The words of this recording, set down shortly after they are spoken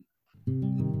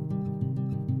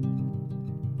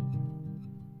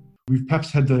We've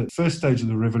perhaps had the first stage of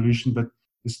the revolution, but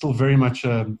there's still very much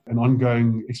an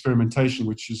ongoing experimentation,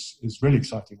 which is really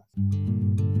exciting.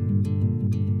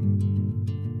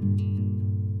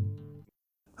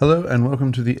 Hello and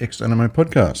welcome to the Ex Animo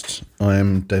podcast. I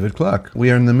am David Clark.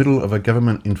 We are in the middle of a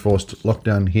government-enforced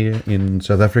lockdown here in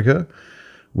South Africa,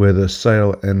 where the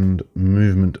sale and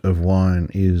movement of wine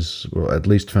is, well, at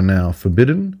least for now,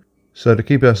 forbidden. So to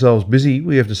keep ourselves busy,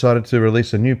 we have decided to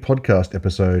release a new podcast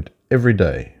episode every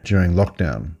day during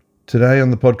lockdown. Today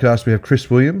on the podcast we have Chris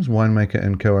Williams, winemaker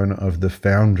and co-owner of The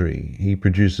Foundry. He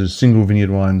produces single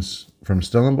vineyard wines from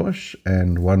Stellenbosch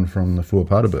and one from the Four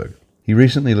Paardeberg. He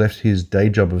recently left his day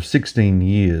job of 16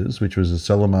 years, which was a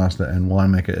cellar master and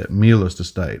winemaker at Meerlust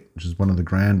Estate, which is one of the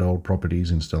grand old properties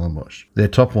in Stellenbosch. Their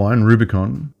top wine,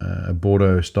 Rubicon, a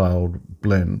Bordeaux-styled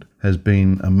blend, has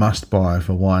been a must-buy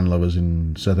for wine lovers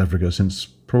in South Africa since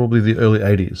probably the early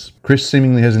 80s. Chris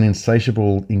seemingly has an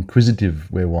insatiable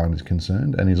inquisitive where wine is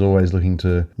concerned, and he's always looking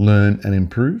to learn and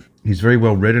improve. He's very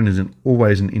well read and is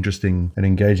always an interesting and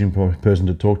engaging person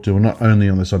to talk to, and not only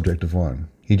on the subject of wine.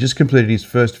 He just completed his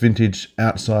first vintage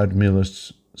outside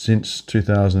Meerlust since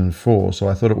 2004, so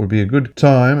I thought it would be a good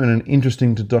time and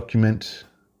interesting to document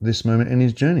this moment in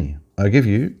his journey. I give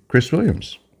you Chris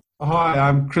Williams. Hi,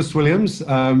 I'm Chris Williams,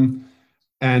 and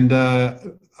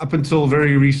up until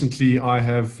very recently, I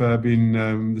have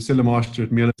been the cellar master at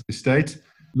Meerlust Estate.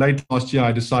 Late last year,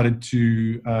 I decided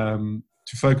to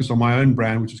focus on my own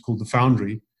brand, which is called The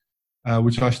Foundry,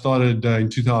 which I started in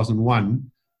 2001.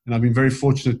 And I've been very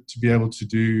fortunate to be able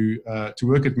to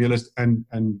work at Meerlust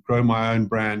and grow my own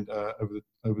brand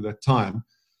over that time.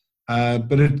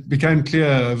 But it became clear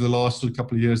over the last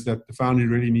couple of years that The Foundry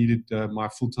really needed my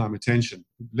full-time attention.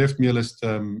 Left Meerlust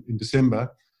in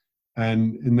December,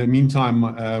 and in the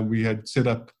meantime, we had set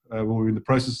up, we were in the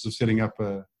process of setting up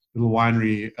a little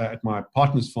winery at my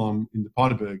partner's farm in the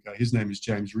Paardeberg. His name is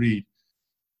James Reed.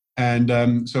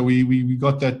 And so we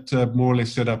got that more or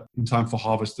less set up in time for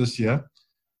harvest this year.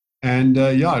 And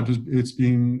it's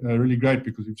been really great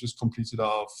because we've just completed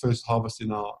our first harvest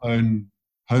in our own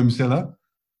home cellar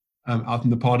out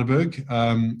in the Paardeberg.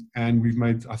 And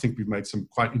I think we've made some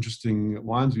quite interesting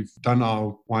wines. We've done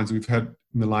our wines that we've had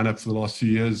in the lineup for the last few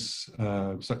years,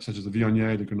 such as the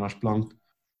Viognier, the Grenache Blanc,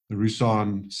 the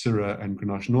Roussanne, Syrah, and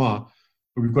Grenache Noir.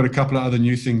 But we've got a couple of other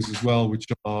new things as well, which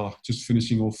are just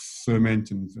finishing off ferment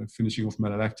and finishing off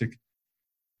malolactic.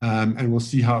 And we'll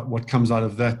see what comes out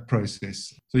of that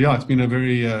process. So yeah, it's been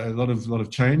a lot of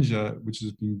change, which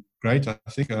has been great. I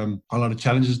think a lot of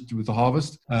challenges with the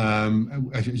harvest,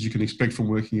 as you can expect from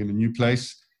working in a new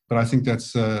place. But I think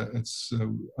it's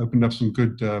opened up some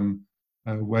good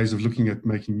ways of looking at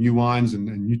making new wines and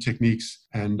new techniques.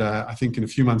 And I think in a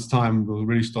few months' time, we'll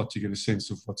really start to get a sense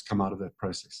of what's come out of that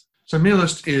process. So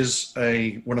Meerlust is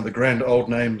one of the grand old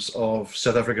names of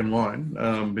South African wine,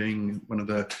 being one of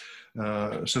the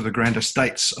sort of the grand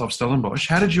estates of Stellenbosch.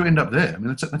 How did you end up there? I mean,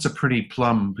 that's a pretty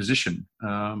plum position.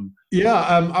 I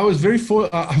was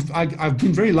I've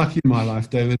been very lucky in my life,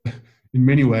 David, in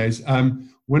many ways.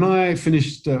 When I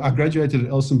finished, I graduated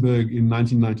at Elsenburg in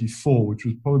 1994, which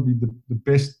was probably the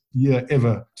best year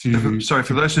ever to... Sorry,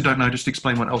 for those who don't know, just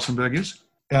explain what Elsenburg is.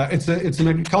 It's an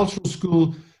agricultural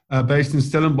school based in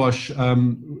Stellenbosch,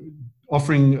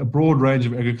 offering a broad range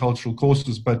of agricultural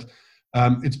courses, but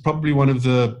it's probably one of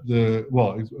a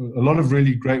lot of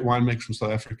really great winemakers from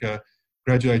South Africa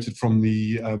graduated from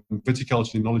the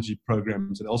viticulture and enology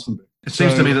programs at Elsenburg. It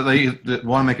seems to me that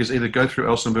winemakers either go through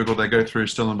Elsenburg or they go through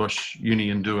Stellenbosch Uni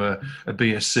and do a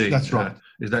BSc. That's right.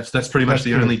 That's pretty much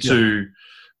the only two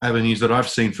avenues that I've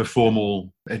seen for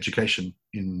formal education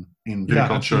in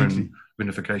viticulture and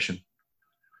vinification.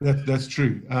 That's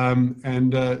true. I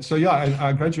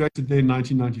graduated there in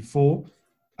 1994.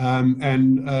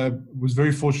 And was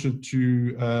very fortunate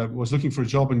was looking for a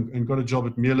job and got a job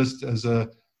at Meerlust as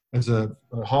a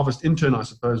harvest intern, I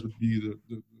suppose would be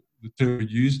the term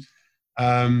we'd use,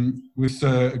 with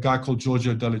a guy called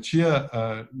Giorgio Dallaccia,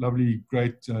 a lovely,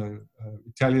 great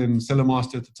Italian cellar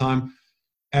master at the time.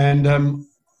 And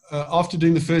after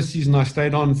doing the first season, I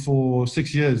stayed on for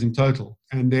 6 years in total,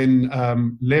 and then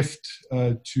left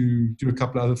to do a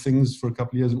couple of other things for a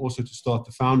couple of years and also to start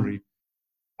The Foundry.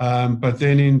 But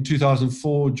then in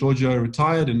 2004, Giorgio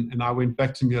retired and I went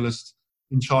back to Meerlust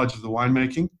in charge of the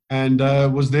winemaking and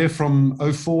was there from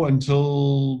 2004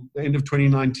 until the end of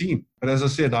 2019. But as I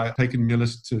said, I had taken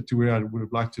Meerlust to where I would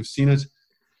have liked to have seen it.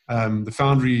 The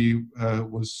Foundry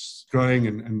was growing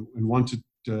and wanted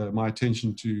my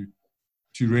attention to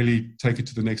really take it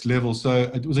to the next level. So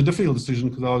it was a difficult decision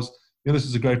because Meerlust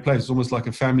is a great place. It's almost like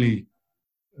a family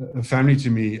a family to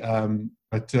me.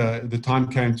 But the time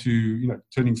came to,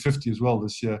 turning 50 as well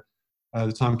this year.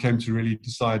 The time came to really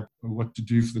decide what to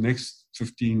do for the next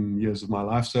 15 years of my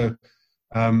life. So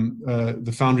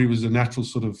the foundry was a natural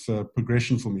sort of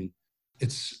progression for me.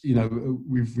 It's,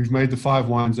 we've made the 5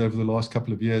 wines over the last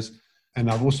couple of years. And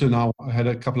I've also now had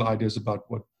a couple of ideas about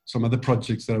what some other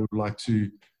projects that I would like to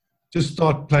just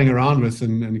start playing around with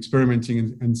and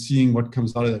experimenting and seeing what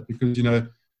comes out of that. Because,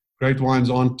 great wines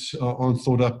aren't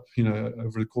thought up,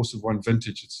 over the course of one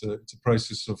vintage. It's a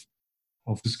process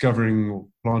of discovering or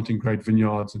planting great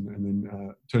vineyards and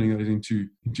then turning those into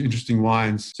interesting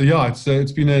wines. So yeah,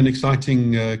 it's been an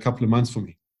exciting couple of months for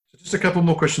me. Just a couple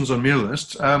more questions on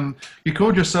Muralist. You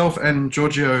called yourself and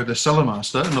Giorgio the cellar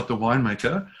master, not the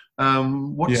winemaker.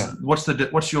 What's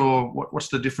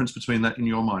the difference between that in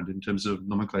your mind in terms of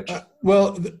nomenclature?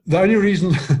 Well, the only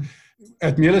reason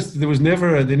at Muralist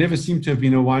there never seemed to have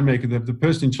been a winemaker. The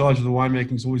person in charge of the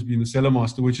winemaking has always been the cellar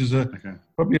master, which is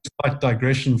probably a slight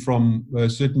digression from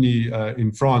certainly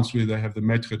in France, where they have the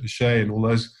maître de chai and all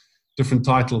those different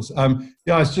titles.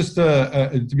 It's just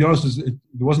to be honest,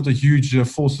 there wasn't a huge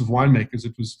force of winemakers.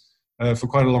 It was for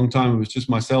quite a long time. It was just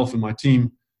myself and my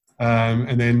team.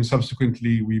 And then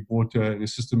subsequently we bought an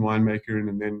assistant winemaker,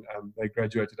 and then they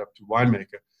graduated up to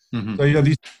winemaker. Mm-hmm. So,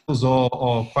 these titles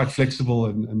are quite flexible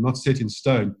and not set in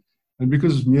stone. And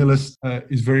because Muralist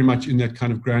is very much in that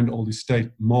kind of grand old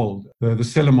estate mold, the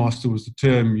cellar master was the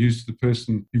term used to the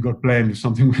person who got blamed if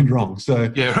something went wrong.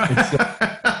 So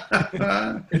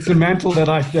it's a mantle that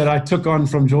I took on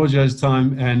from Giorgio's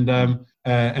time and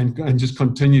just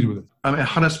continued with it.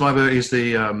 Hannes Meiber is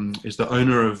the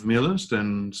owner of Muralist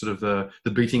and sort of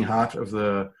the beating heart of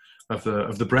the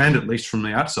brand, at least from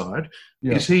the outside.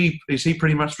 Yeah. Is he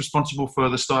pretty much responsible for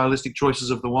the stylistic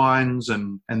choices of the wines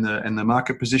and the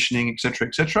market positioning, et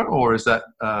cetera, or is that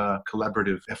a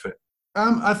collaborative effort?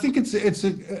 I think it's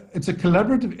a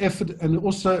collaborative effort, and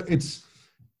also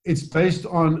it's based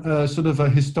on sort of a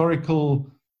historical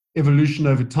evolution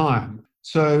over time.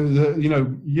 So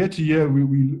year to year, we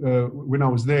when I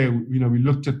was there, we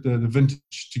looked at the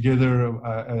vintage together,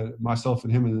 myself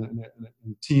and him and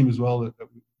the team as well that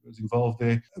was involved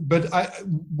there. But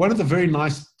one of the very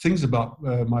nice things about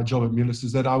my job at Muralist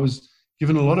is that I was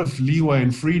given a lot of leeway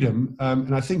and freedom,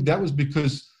 and I think that was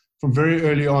because from very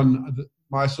early on,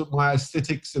 my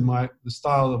aesthetics and the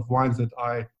style of wines that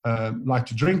I like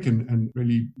to drink and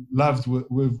really loved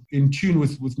were in tune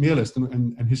with Muralist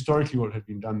and historically what had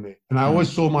been done there. And I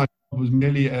always saw my job was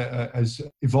merely as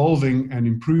evolving and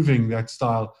improving that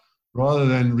style rather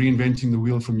than reinventing the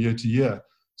wheel from year to year.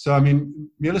 So,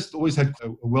 Muralist always had a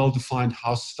well-defined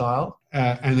house style.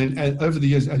 And then over the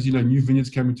years, as you know, new vineyards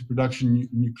came into production,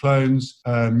 new clones,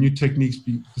 new techniques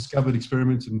being discovered,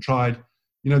 experimented, and tried.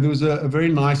 There was a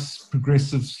very nice,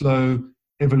 progressive, slow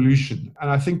evolution.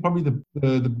 And I think probably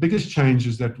the biggest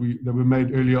changes that were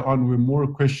made earlier on were more a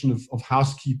question of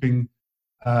housekeeping,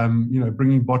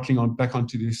 bringing bottling back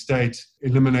onto the estate,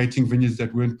 eliminating vineyards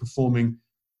that weren't performing.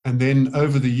 And then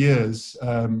over the years,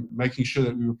 making sure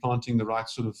that we were planting the right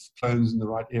sort of clones in the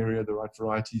right area, the right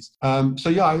varieties.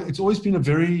 It's always been a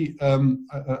very,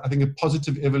 I think, a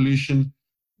positive evolution.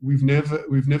 We've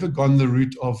never gone the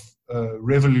route of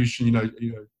revolution,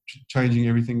 changing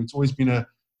everything. It's always been a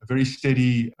very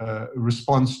steady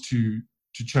response to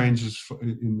changes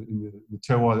in the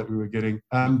terroir that we were getting.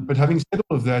 But having said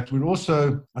all of that, we're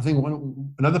also, I think,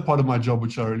 another part of my job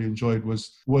which I really enjoyed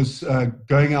was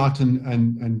going out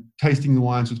and tasting the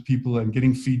wines with people and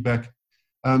getting feedback.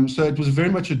 So it was very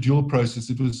much a dual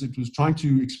process. It was trying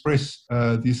to express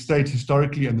the estate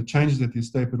historically and the changes at the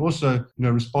estate, but also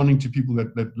responding to people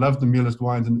that love the Muralist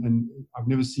wines. And I've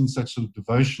never seen such sort of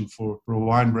devotion for a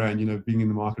wine brand. Being in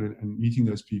the market and meeting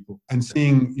those people and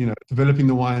seeing developing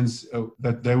the wines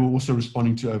that they were also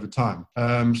responding to over time.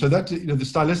 So that the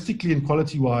stylistically and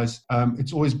quality wise,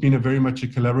 it's always been a very much a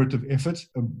collaborative effort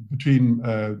between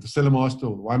the cellar master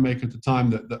or the winemaker at the time,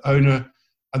 the owner.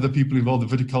 Other people involved,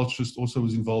 the viticulturist also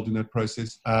was involved in that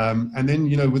process. And then,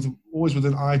 always with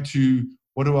an eye to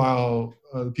what do our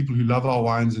people who love our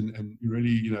wines and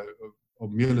really, are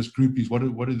Muralist groupies,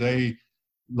 what do they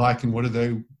like and what do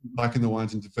they like in the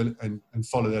wines and develop and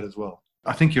follow that as well.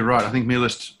 I think you're right. I think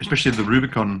Muralist, especially the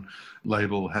Rubicon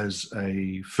label, has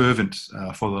a fervent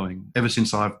following. Ever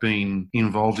since I've been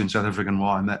involved in South African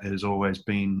wine, that has always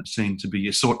been seen to be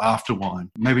a sought-after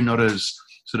wine. Maybe not as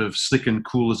sort of slick and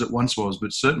cool as it once was,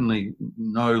 but certainly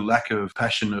no lack of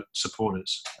passionate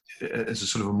supporters. It's a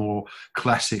sort of a more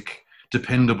classic,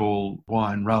 dependable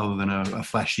wine rather than a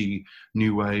flashy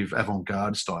new wave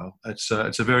avant-garde style. It's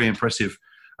a very impressive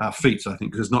feat, I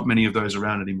think, because there's not many of those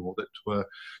around anymore that were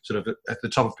sort of at the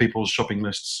top of people's shopping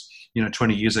lists,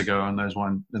 20 years ago, and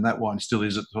that wine still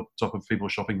is at the top of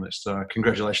people's shopping lists. So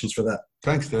congratulations for that.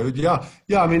 Thanks, David. Yeah.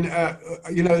 I mean,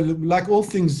 like all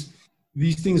things,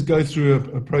 these things go through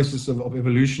a process of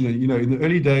evolution. And, in the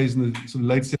early days, in the sort of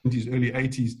late 70s, early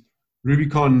 80s,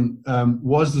 Rubicon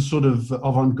was the sort of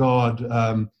avant-garde,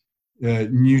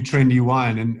 new trendy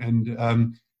wine.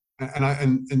 And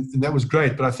that was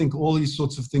great. But I think all these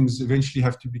sorts of things eventually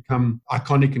have to become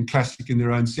iconic and classic in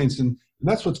their own sense. And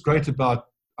that's what's great about,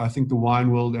 I think, the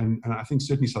wine world, and I think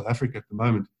certainly South Africa at the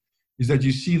moment, is that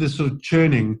you see this sort of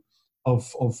churning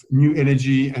of new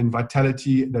energy and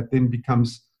vitality that then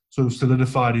becomes sort of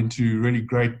solidified into really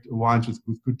great wines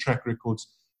with good track records.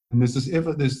 And there's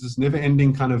this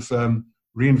never-ending kind of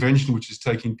reinvention which is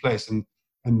taking place. And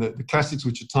the classics,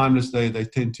 which are timeless, they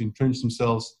tend to entrench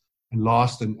themselves and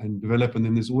last and develop. And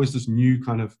then there's always this new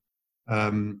kind of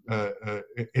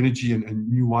energy and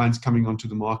new wines coming onto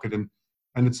the market.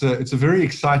 And it's a very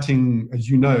exciting, as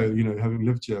having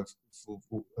lived here for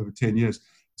over 10 years,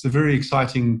 it's a very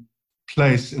exciting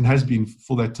place, and has been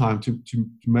for that time, to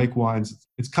make wines.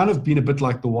 It's kind of been a bit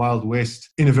like the Wild West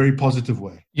in a very positive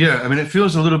way. Yeah, I mean, it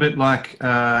feels a little bit like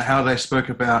how they spoke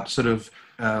about sort of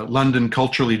London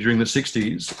culturally during the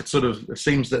 60s. It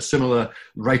seems that similar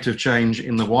rate of change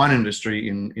in the wine industry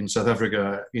in South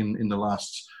Africa in the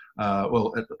last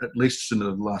at least in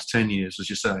the last 10 years, as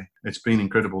you say. It's been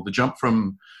incredible. The jump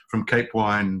from Cape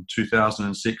Wine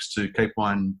 2006 to Cape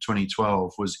Wine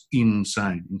 2012 was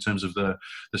insane in terms of the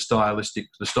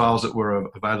styles that were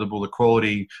available, the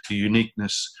quality, the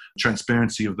uniqueness,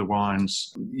 transparency of the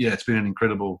wines. Yeah, it's been an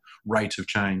incredible rate of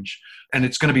change. And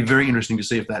it's going to be very interesting to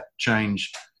see if that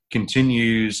change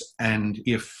continues, and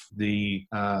if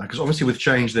because obviously with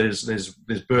change there's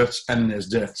births and there's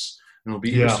deaths. And it'll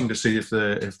be interesting to see if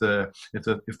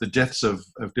the deaths of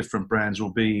different brands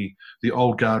will be the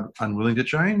old guard unwilling to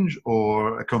change,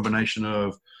 or a combination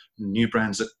of new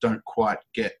brands that don't quite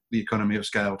get the economy of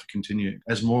scale to continue.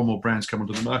 As more and more brands come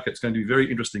onto the market, it's going to be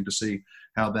very interesting to see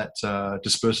how that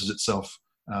disperses itself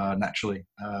naturally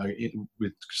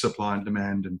with supply and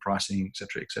demand and pricing, et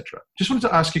cetera, et cetera. Just wanted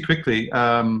to ask you quickly,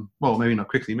 well, maybe not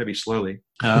quickly, maybe slowly,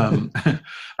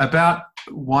 about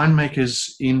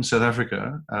winemakers in South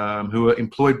Africa who are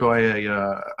employed by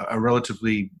a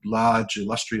relatively large,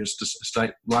 illustrious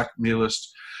estate like Meerlust,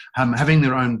 having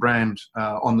their own brand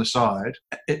on the side.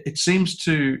 It seems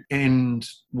to end,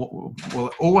 well,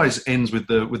 it always ends with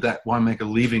that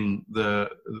winemaker leaving the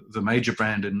major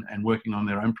brand and working on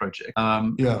their own project.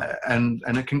 And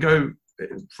it can go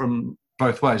from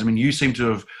both ways. I mean, you seem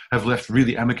to have left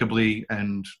really amicably,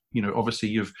 and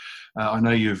obviously I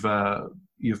know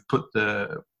you've put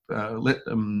let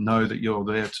them know that you're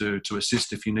there to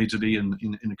assist if you need to be in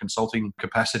a consulting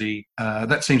capacity.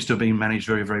 That seems to have been managed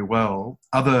very, very well.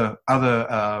 Other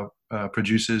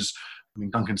producers, I mean,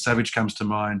 Duncan Savage comes to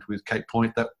mind with Cape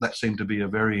Point. That seemed to be a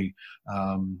very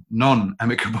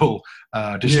non-amicable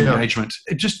disengagement.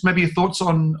 Just maybe your thoughts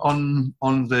on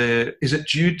is it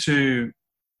due to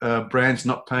brands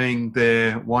not paying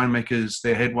their winemakers,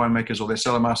 their head winemakers or their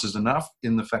cellar masters enough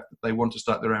in the fact that they want to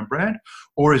start their own brand?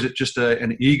 Or is it just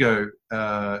an ego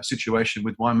situation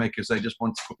with winemakers? They just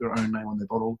want to put their own name on their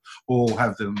bottle, or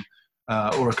have them,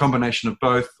 or a combination of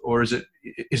both? Or is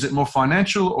it more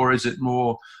financial, or is it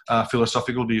more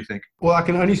philosophical, do you think? Well, I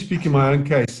can only speak in my own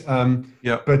case.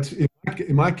 But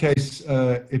in my case,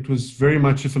 it was very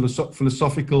much a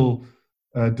philosophical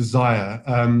desire,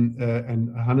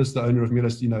 and Hannes, the owner of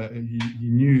Meerlust, he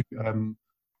knew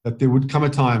that there would come a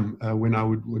time when I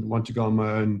would want to go on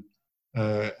my own,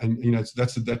 and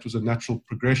that was a natural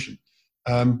progression.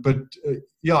 But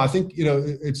I think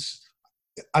as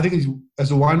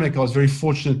a winemaker, I was very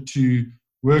fortunate to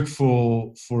work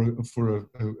for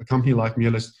a company like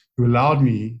Meerlust, who allowed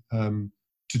me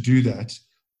to do that.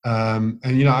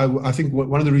 I think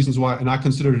one of the reasons why, and I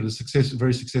consider it a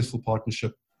very successful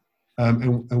partnership.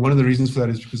 And one of the reasons for that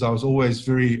is because I was always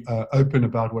very open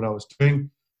about what I was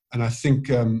doing. And I think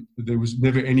there was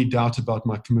never any doubt about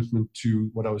my commitment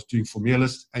to what I was doing for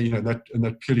Meerlust. And,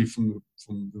 that purely from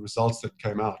the results that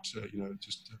came out,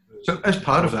 So as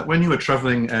part of that, when you were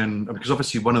traveling, and because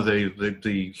obviously one of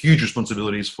the huge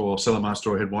responsibilities for cellar master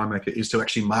or head winemaker is to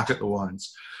actually market the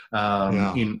wines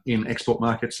in export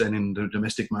markets and in the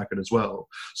domestic market as well.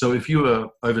 So if you were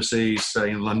overseas,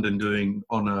 say in London, doing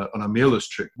on a Meerlust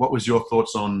trip, what was your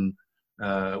thoughts on?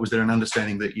 Was there an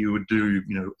understanding that you would do,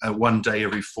 one day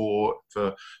every 4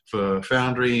 for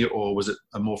Foundry, or was it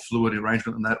a more fluid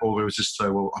arrangement than that, or it was just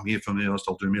I'm here for Meerlust,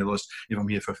 I'll do Meerlust. If I'm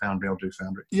here for Foundry, I'll do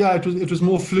Foundry? Yeah, it was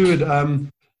more fluid.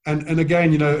 and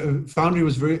again, Foundry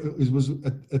was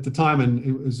at the time, and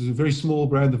it was a very small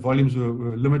brand. The volumes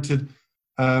were limited,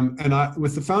 and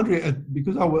with the Foundry,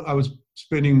 because I was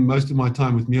spending most of my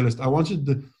time with Mealist, I wanted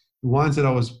the wines that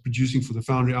I was producing for the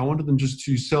Foundry. I wanted them just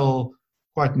to sell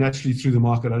quite naturally through the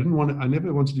market. I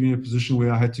never wanted to be in a position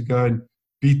where I had to go and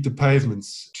beat the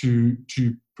pavements to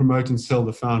promote and sell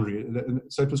the Foundry. And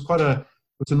so it was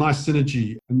it's a nice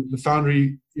synergy. And the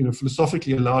Foundry,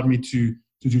 philosophically allowed me to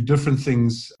do different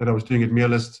things that I was doing at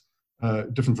Mealist,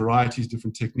 different varieties,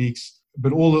 different techniques,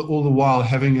 but all the while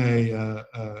having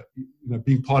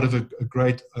being part of a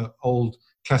great old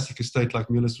classic estate like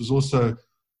Mealist was also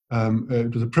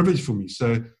it was a privilege for me.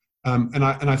 So and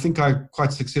I think I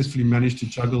quite successfully managed to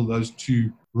juggle those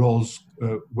two roles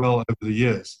well over the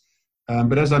years.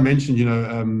 But as I mentioned,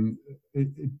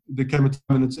 there came a time,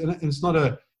 and it's not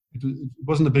it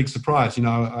wasn't a big surprise.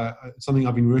 It's something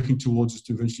I've been working towards, is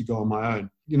to eventually go on my own.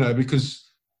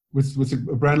 Because with a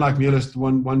brand like Mealist,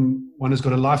 one has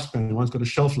got a lifespan, one's got a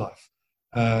shelf life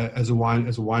as a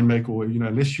winemaker, or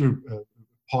unless you're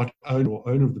part owner or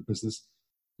owner of the business,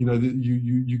 you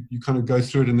kind of go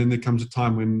through it, and then there comes a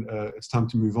time when it's time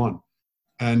to move on.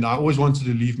 And I always wanted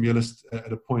to leave Mealist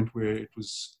at a point where it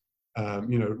was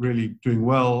really doing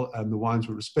well, and the wines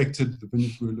were respected, the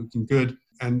vineyards were looking good,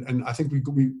 and I think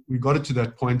we got it to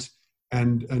that point,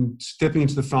 and stepping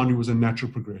into the Foundry was a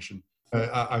natural progression.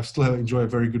 I still enjoy a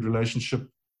very good relationship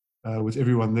with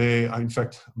everyone there. In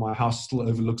fact, my house still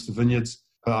overlooks the vineyards,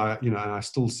 and I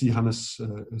still see Hannes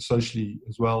socially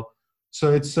as well.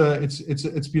 So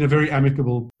it's been a very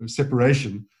amicable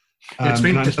separation. It's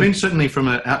been certainly, from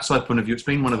an outside point of view, it's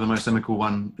been one of the most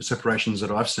amicable separations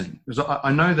that I've seen. Because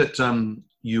I know that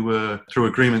you were, through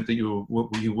agreement, that you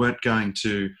weren't going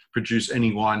to produce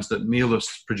any wines that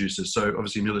Mealist produces. So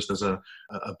obviously Mealist does a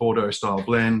Bordeaux style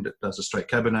blend, it does a straight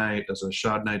Cabernet, it does a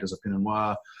Chardonnay, it does a Pinot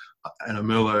Noir, and a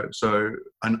Merlot. So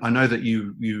I know that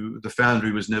the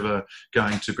Foundry was never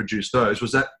going to produce those.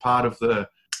 Was that part of the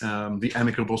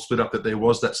amicable split up, that there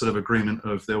was that sort of agreement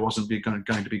of there wasn't going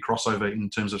to be crossover in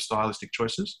terms of stylistic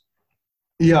choices?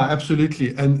 Yeah,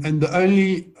 absolutely. And I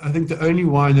think the only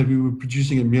wine that we were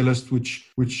producing at Mealist,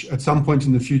 which at some point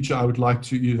in the future I would like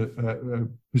to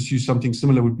pursue something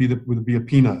similar, would be a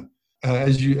Pinot.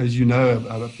 As you know,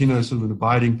 a Pinot is sort of an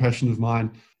abiding passion of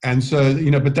mine. And so,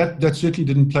 but that certainly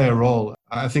didn't play a role.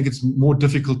 I think it's more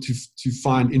difficult to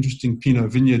find interesting Pinot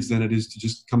vineyards than it is to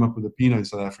just come up with a Pinot in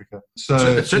South Africa. So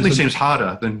it certainly seems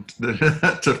harder than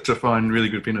to find really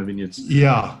good Pinot vineyards.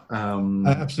 Yeah,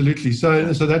 absolutely.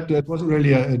 So that wasn't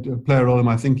really a play a role in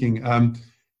my thinking.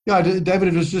 David,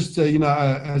 it was just,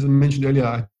 as I mentioned earlier,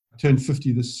 I turned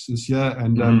 50 this year,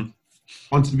 and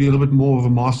wanted to be a little bit more of a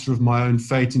master of my own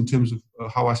fate in terms of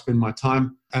how I spend my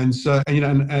time. And so,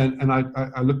 and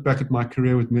I look back at my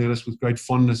career with Mealist with great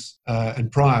fondness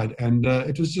and pride. And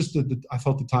it was just that I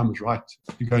felt the time was right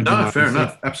to go and do my own fair thing.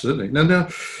 enough. Absolutely. Now,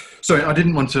 sorry, I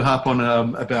didn't want to harp on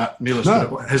about Mealist,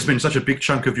 but it has been such a big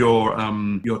chunk of your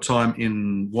time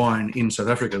in wine in South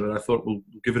Africa that I thought we'll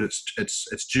give it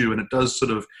its due, and it does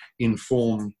sort of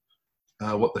inform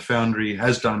what the Foundry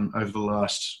has done over the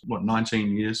last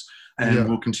 19 years, and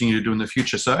will continue to do in the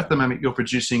future. So at the moment, you're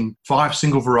producing 5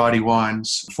 single variety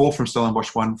wines, 4 from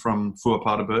Stellenbosch, 1 from Fouwer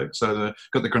Paardeberg. So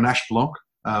got the Grenache Blanc,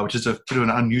 which is a bit of an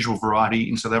unusual variety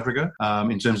in South Africa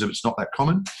in terms of it's not that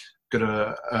common. Got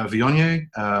a Viognier,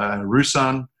 a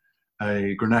Roussanne,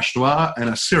 a Grenache Noir, and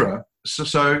a Syrah.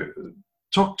 So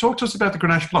talk to us about the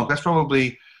Grenache Blanc. That's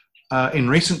probably in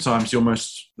recent times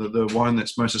the wine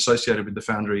that's most associated with the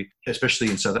Foundry,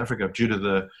 especially in South Africa, due to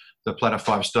the Platter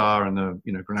 5-star and the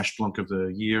Grenache Blanc of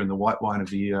the year and the white wine of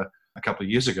the year a couple of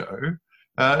years ago.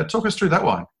 Talk us through that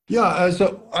wine. Yeah,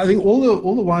 so I think all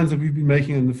the wines that we've been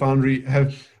making in the Foundry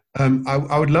have,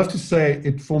 I would love to say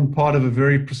it formed part of a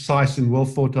very precise and well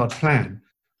thought out plan,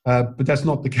 but that's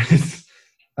not the case.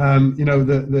 In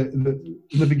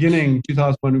the beginning,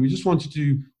 2001, we just wanted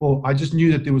to, I just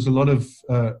knew that there was a lot of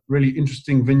really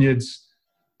interesting vineyards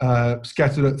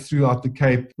scattered throughout the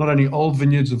Cape, not only old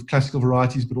vineyards of classical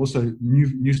varieties, but also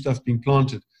new stuff being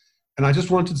planted. And I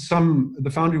just wanted the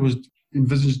Foundry was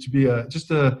envisaged to be just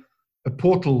a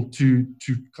portal to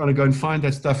kind of go and find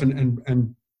that stuff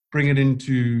and bring it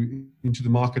into the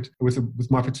market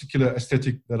with my particular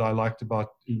aesthetic that I liked from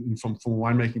a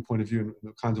winemaking point of view and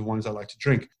the kinds of wines I like to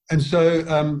drink. And so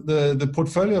the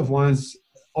portfolio of wines,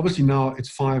 obviously now it's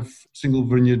 5 single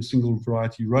vineyard, single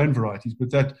variety, Rhone varieties,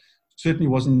 but that certainly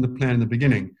wasn't the plan in the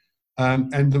beginning.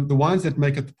 And the wines that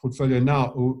make up the portfolio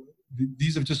now,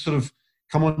 these have just sort of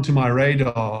come onto my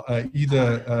radar,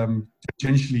 either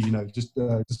tangentially, just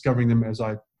discovering them as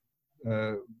I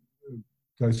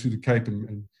go through the Cape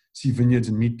and see vineyards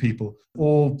and meet people.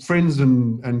 Or friends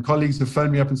and colleagues have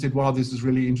phoned me up and said, wow, this is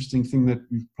really interesting thing that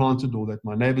we've planted or that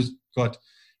my neighbors got,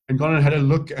 and gone and had a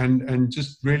look and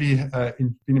just really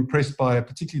been impressed by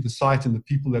particularly the site and the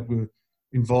people that were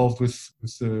involved with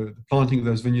the planting of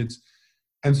those vineyards.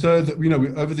 And so,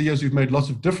 over the years, we've made lots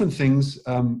of different things,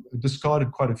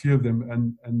 discarded quite a few of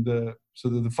them. So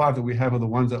the 5 that we have are the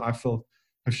ones that I felt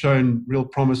have shown real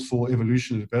promise for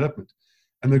evolution and development.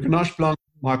 And the Grenache Blanc,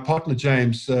 my partner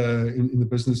James in the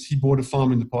business, he bought a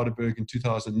farm in the Paardeberg in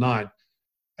 2009.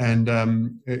 And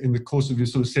in the course of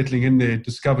sort of settling in there,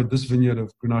 discovered this vineyard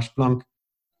of Grenache Blanc,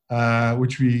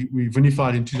 which we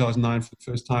vinified in 2009 for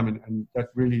the first time. And that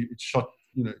really, it shot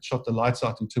the lights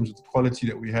out in terms of the quality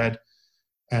that we had.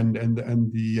 And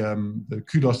the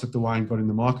kudos that the wine got in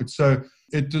the market. So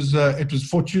it was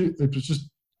fortunate. It was just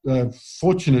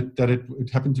fortunate that it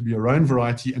happened to be a Rhone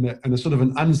variety and a sort of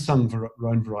an unsung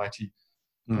Rhone variety.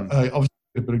 Obviously,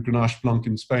 a bit of Grenache Blanc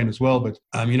in Spain as well, but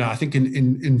I think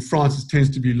in France it tends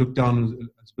to be looked down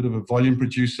as a bit of a volume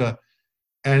producer.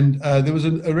 And there was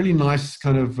a really nice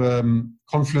kind of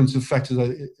confluence of factors.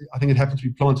 I think it happened to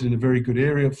be planted in a very good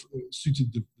area,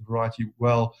 suited the variety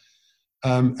well.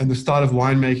 And the style of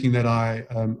winemaking that I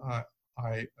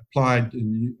applied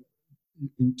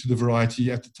into the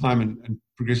variety at the time and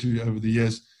progressively over the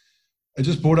years, it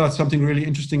just brought out something really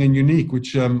interesting and unique,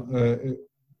 which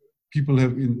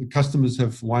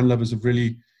customers wine lovers have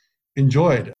really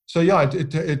enjoyed. So yeah,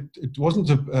 it wasn't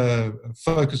a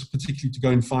focus particularly to go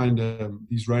and find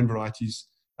these Rhone varieties.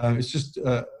 It's just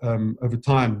over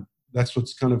time, that's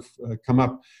what's kind of come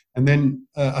up. And then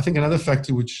I think another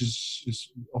factor which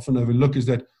is often overlooked is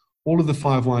that all of the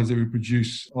 5 wines that we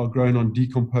produce are grown on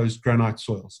decomposed granite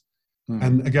soils.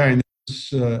 And again,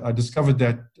 I discovered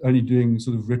that only doing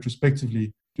sort of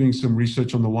retrospectively, doing some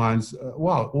research on the wines.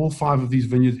 Wow, all 5 of these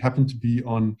vineyards happen to be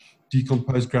on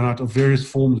decomposed granite of various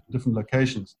forms in different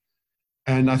locations.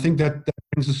 And I think that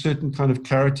brings a certain kind of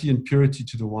clarity and purity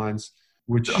to the wines.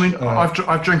 Which,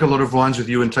 I've drank a lot of wines with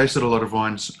you and tasted a lot of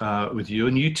wines with you,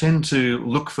 and you tend to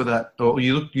look for that, or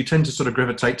you tend to sort of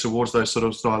gravitate towards those sort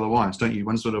of style of wines, don't you?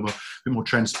 One sort of a bit more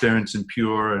transparent and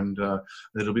pure, and a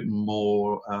little bit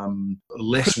more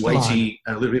less weighty,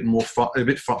 a little bit more a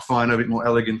bit finer, a bit more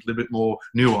elegant, a little bit more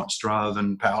nuanced rather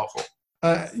than powerful.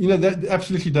 That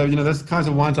absolutely, Dave. That's the kinds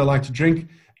of wines I like to drink,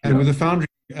 and with the Foundry,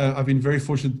 I've been very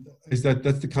fortunate. Is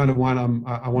that's the kind of wine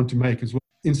I want to make as well.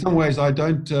 In some ways, I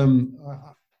don't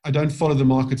follow the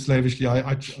market slavishly.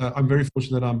 I'm very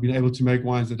fortunate that I've been able to make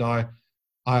wines that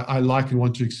I like and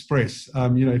want to express.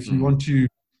 If you want to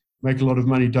make a lot of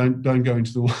money, don't go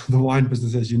into the wine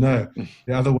business, as you know.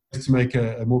 There are other ways to make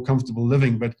a more comfortable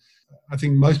living. But I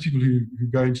think most people who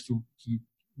go into the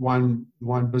wine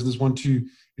business want to.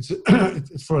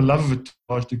 It's for a love of it to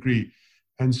a large degree.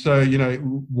 And so,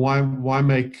 why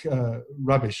make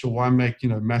rubbish, or why make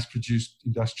mass-produced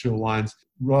industrial wines?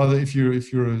 Rather, if you're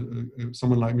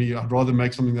someone like me, I'd rather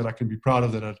make something that I can be proud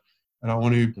of, that I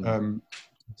want to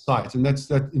cite, and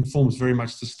that informs very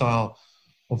much the style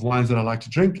of wines that I like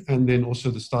to drink, and then also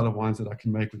the style of wines that I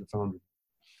can make with the Foundry.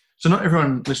 So not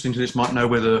everyone listening to this might know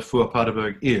where the Four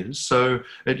Paardeberg is. So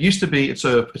it used to be it's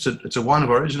a wine of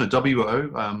origin, a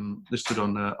WO, listed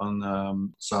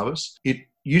on Savas. It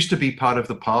used to be part of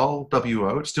the Paarl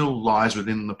WO. It still lies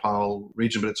within the Paarl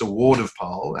region, but it's a ward of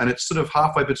Paarl, and it's sort of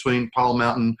halfway between Paarl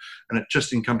Mountain, and it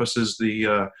just encompasses the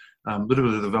little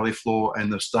bit of the valley floor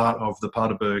and the start of the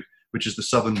Paardeberg, which is the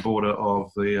southern border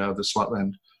of the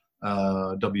Swartland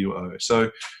WO. So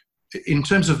in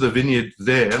terms of the vineyard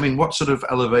there, I mean, what sort of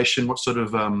elevation, what sort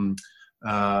of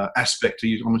aspect are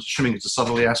you? I'm assuming it's a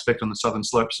southerly aspect on the southern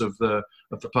slopes of the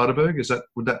Paardeberg.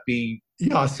 Would that be?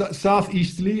 Yeah,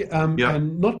 southeasterly,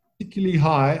 and not particularly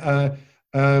high,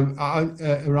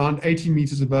 around 80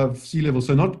 meters above sea level.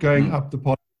 So not going up the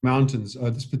Paardeberg mountains.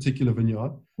 This particular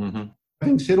vineyard.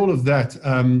 Having said all of that,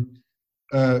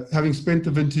 having spent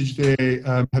the vintage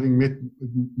there, having met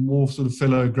more sort of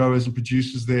fellow growers and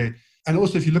producers there. And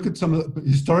also, if you look at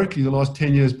historically, the last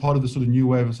 10 years, part of the sort of new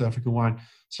wave of South African wine,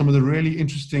 some of the really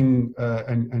interesting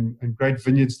and great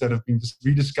vineyards that have been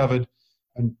rediscovered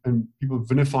and people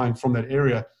vinifying from that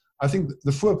area. I think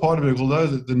the Four Paardeberg, although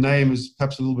the name is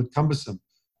perhaps a little bit cumbersome,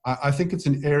 I think it's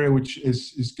an area which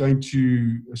is going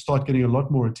to start getting a lot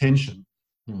more attention.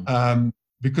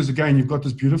 Because, again, you've got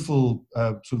this beautiful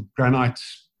sort of granite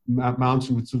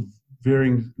mountain with sort of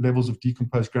varying levels of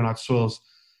decomposed granite soils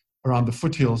around the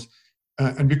foothills.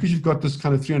 And because you've got this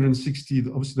kind of 360,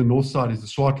 obviously the north side is the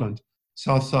Swartland,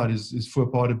 south side is Four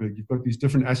Paardeberg. You've got these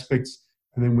different aspects,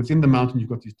 and then within the mountain you've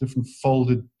got these different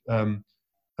folded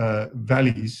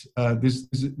valleys.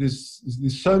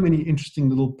 There's so many interesting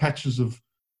little patches of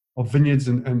vineyards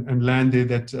and land there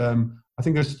that I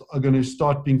think are going to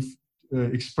start being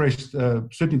expressed.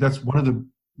 Certainly, that's one of the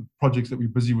projects that we're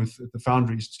busy with at the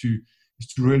Foundry is to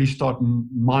really start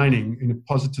mining in a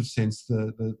positive sense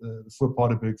the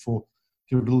Voorpaardenberg for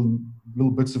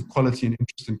little bits of quality and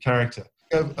interest and character.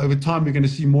 Over time, we're going to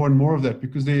see more and more of that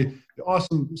because there are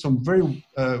some very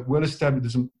well established.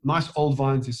 There's some nice old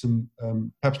vines. There's some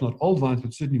perhaps not old vines,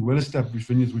 but certainly well established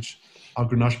vineyards, which our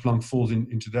Grenache Blanc falls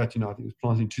into that. I think it was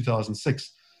planted in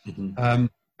 2006. Mm-hmm.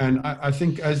 And I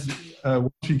think as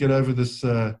once we get over this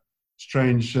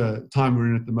strange time we're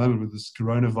in at the moment with this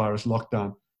coronavirus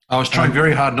lockdown. I was trying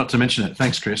very hard not to mention it.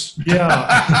 Thanks, Chris.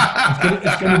 Yeah,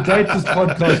 it's going to date this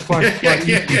podcast quite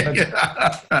easily.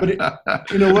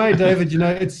 But in a way, David,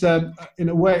 it's in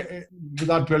a way,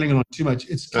 without dwelling on it too much,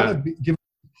 it's kind of given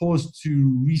pause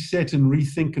to reset and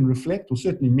rethink and reflect, or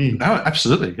certainly me. No,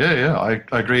 absolutely. Yeah. I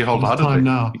agree wholeheartedly. Time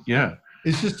now. Yeah.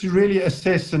 It's just to really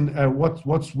assess and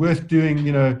what's worth doing,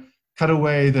 cut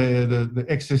away the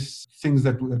excess things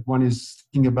that one is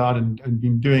thinking about and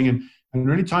been doing and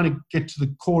really trying to get to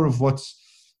the core of what's,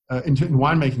 in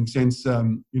winemaking sense,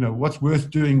 what's worth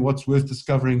doing, what's worth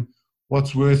discovering,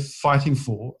 what's worth fighting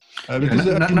for.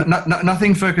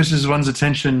 Nothing focuses one's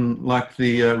attention like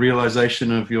the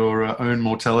realization of your own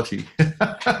mortality.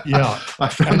 Yeah. I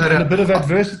found that out. A bit of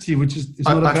adversity, which is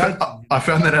not a bad thing. I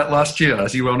found that out last year,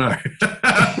 as you well know.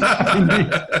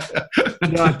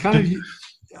 Yeah,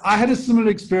 I had a similar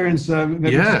experience.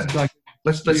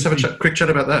 Let's have a quick chat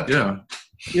about that. Yeah.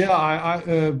 Yeah,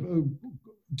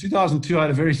 2002, I had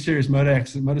a very serious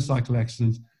motorcycle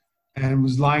accident, and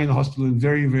was lying in the hospital and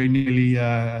very, very nearly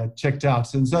checked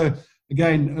out. And so,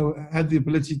 again, had the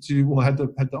ability to, had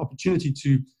the opportunity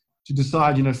to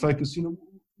decide, focus.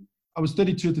 I was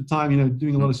 32 at the time,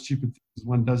 doing a lot of stupid things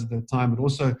one does at that time, but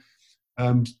also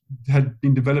had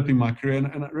been developing my career,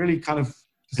 and I really kind of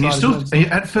decided. And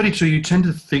at 32, you tend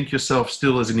to think yourself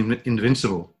still as an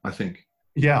invincible, I think.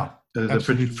 Yeah. The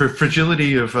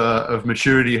fragility of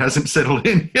maturity hasn't settled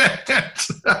in yet.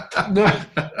 No,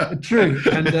 true.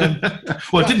 And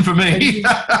it didn't for me,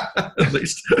 at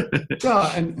least.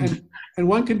 Yeah, and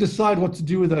one can decide what to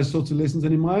do with those sorts of lessons.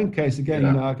 And in my own case, again,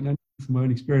 I can only from my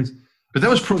own experience. But that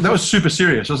was super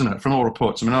serious, wasn't it? From all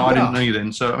reports. I didn't know you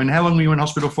then. So, how long were you in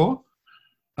hospital for?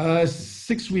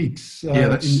 6 weeks.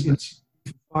 In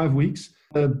 5 weeks.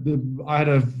 I had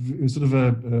a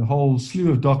whole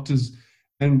slew of doctors.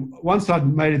 And once I'd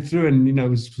made it through and,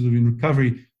 was sort of in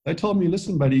recovery, they told me,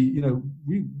 listen, buddy,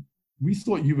 we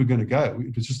thought you were going to go.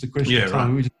 It was just a question of time. Right.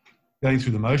 We were just going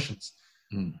through the motions.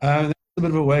 That's a bit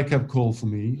of a wake-up call for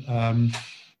me.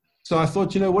 So I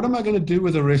thought, what am I going to do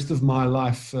with the rest of my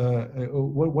life?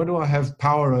 What do I have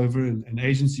power over and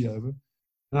agency over?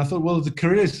 And I thought, well,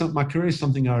 my career is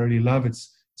something I really love.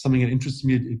 It's something that interests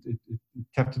me. It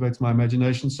captivates my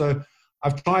imagination. So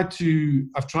I've tried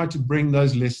to bring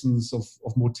those lessons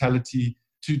of mortality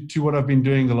to what I've been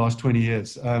doing the last 20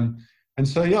 years. And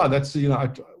so, that's,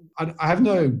 I have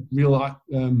no real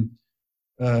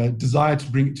desire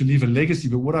to leave a legacy,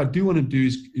 but what I do want to do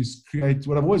is create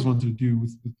what I've always wanted to do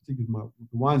with particularly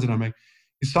with the wines that I make,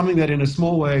 is something that in a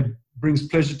small way brings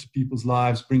pleasure to people's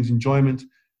lives, brings enjoyment,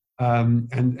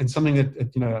 and something that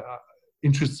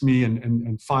interests me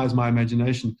and fires my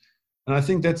imagination. And I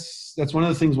think that's one of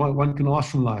the things one can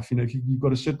ask from life. If you've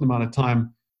got a certain amount of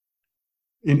time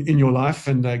in your life,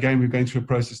 and again, we're going through a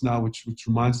process now which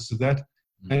reminds us of that.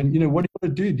 And what do you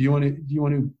want to do? Do you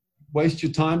want to waste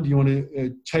your time? Do you want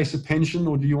to chase a pension,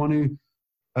 or do you want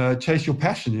to chase your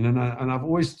passion? And I've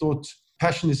always thought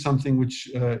passion is something which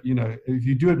if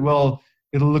you do it well,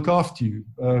 it'll look after you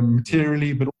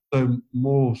materially, but also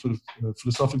more sort of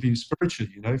philosophically,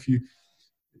 spiritually. If you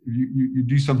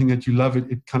do something that you love,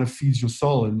 it kind of feeds your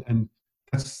soul, and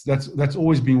that's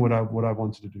always been what I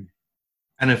wanted to do.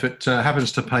 And if it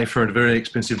happens to pay for a very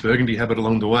expensive Burgundy habit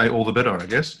along the way, all the better, I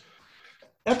guess.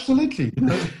 Absolutely.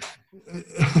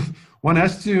 One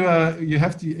has to. You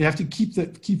have to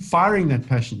keep firing that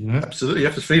passion. Absolutely, you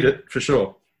have to feed it for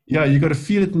sure. Yeah, you got to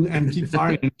feed it and keep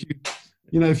firing. And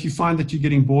if you find that you're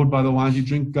getting bored by the wines you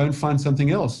drink, go and find something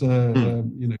else.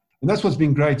 And that's what's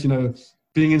been great.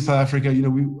 Being in South Africa,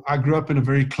 I grew up in a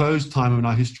very closed time in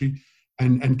our history,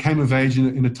 and came of age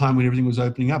in a time when everything was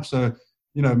opening up. So,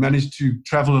 managed to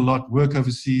travel a lot, work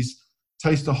overseas,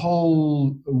 taste a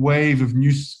whole wave of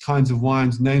new kinds of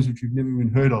wines, names which we've never even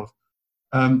heard of.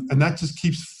 And that just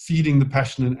keeps feeding the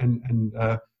passion and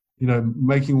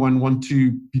making one want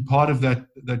to be part of that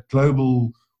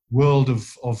global world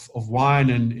of wine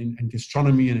and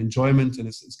gastronomy and enjoyment. And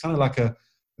it's kind of like a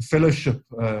fellowship.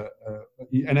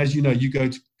 And as you know, you go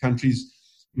to countries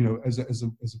as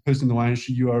a person in the wine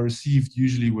industry, you are received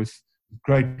usually with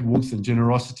great warmth and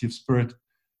generosity of spirit.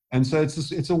 And so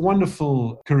it's a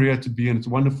wonderful career to be in. It's a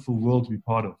wonderful world to be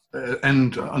part of.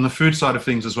 And on the food side of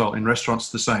things as well, in restaurants,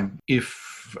 the same.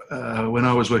 When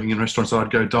I was working in restaurants,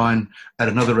 I'd go dine at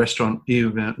another restaurant,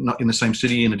 even not in the same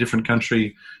city, in a different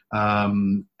country.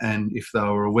 And if they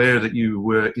were aware that you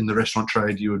were in the restaurant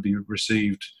trade, you would be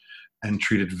received and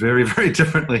treated very, very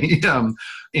differently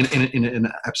in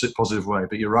an absolute positive way.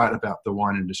 But you're right about the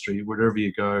wine industry. Wherever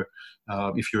you go,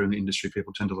 if you're in the industry,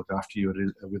 people tend to look after you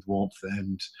with warmth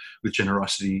and with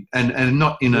generosity, and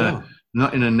not in a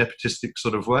nepotistic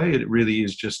sort of way. It really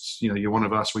is just, you're one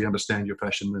of us. We understand your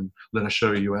passion, and let us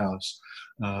show you ours.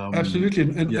 Absolutely,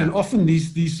 and often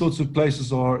these sorts of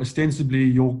places are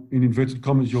ostensibly in inverted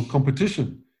commas, your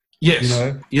competition.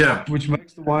 Yes. Which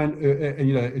makes the wine,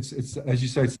 it's as you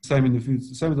say, it's the same in the food, it's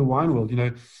the same in the wine world.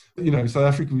 South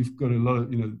Africa, we've got a lot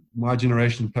of, my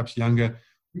generation, perhaps younger,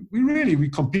 we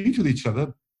compete with each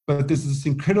other, but there's this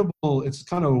incredible, it's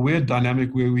kind of a weird dynamic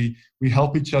where we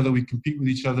help each other, we compete with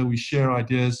each other, we share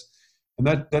ideas, and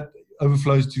that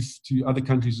overflows to other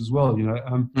countries as well.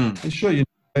 And sure,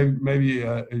 maybe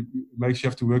it makes you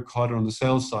have to work harder on the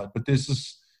sales side, but there's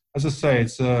this. As I say,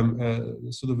 it's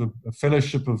sort of a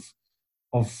fellowship of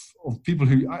people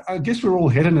who I guess we're all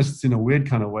hedonists in a weird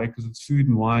kind of way, because it's food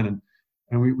and wine,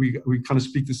 and we kind of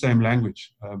speak the same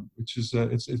language, which is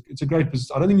it's a great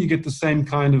business. I don't think you get the same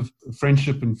kind of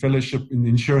friendship and fellowship in the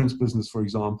insurance business, for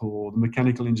example, or the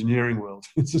mechanical engineering world.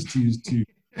 It's just to use two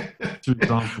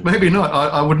examples. Maybe not.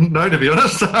 I wouldn't know, to be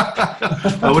honest.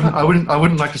 I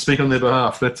wouldn't like to speak on their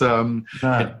behalf, but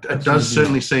it does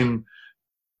certainly seem.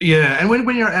 Yeah, and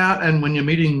when you're out and when you're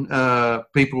meeting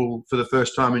people for the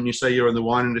first time, and you say you're in the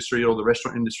wine industry or the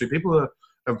restaurant industry, people are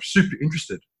super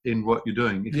interested in what you're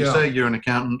doing. If you say you're an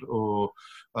accountant or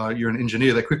you're an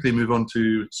engineer, they quickly move on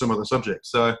to some other subjects.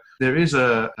 So there is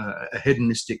a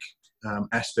hedonistic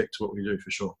aspect to what we do, for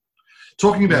sure.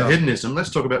 Talking about hedonism, let's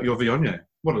talk about your Viognier.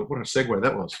 What a segue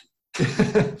that was.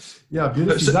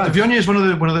 Beautifully done. The Viognier is one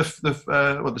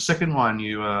of the second wine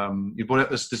you brought out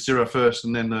the Syrah first,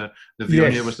 and then the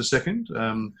Viognier was the second.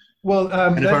 And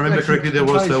if I remember correctly, they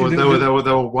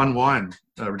were one wine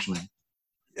originally.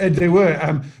 They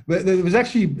were, but there was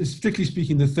actually, strictly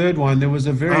speaking, the third wine. There was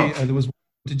there was one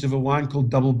vintage of a wine called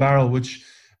Double Barrel, which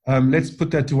let's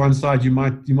put that to one side. You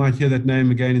might hear that name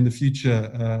again in the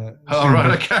future.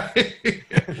 Okay.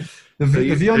 The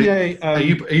Viognier. Are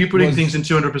you putting things in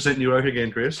 200% New Oak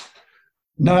again, Chris?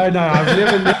 No, I've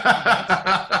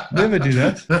never do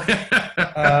that.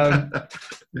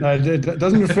 No, it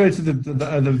doesn't refer to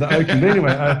the oak. But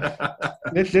anyway,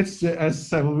 let's as I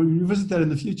say, we'll revisit that in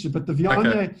the future. But the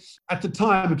Viognier, at the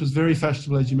time, it was very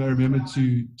fashionable, as you may remember,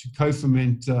 to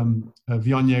co-ferment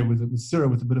Viognier with Syrah,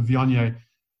 with a bit of Viognier.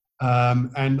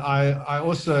 And I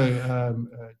also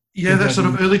that sort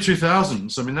of early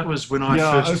 2000s. I mean, that was when I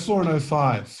first 04 and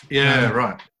 05.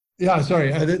 Right. Yeah,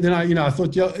 sorry. Then I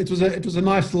thought it was a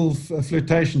nice little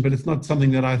flirtation, but it's not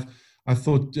something that I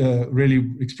thought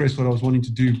really expressed what I was wanting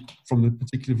to do from the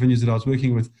particular vineyards that I was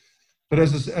working with. But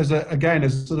as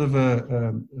sort of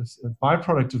a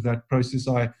byproduct of that process,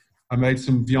 I made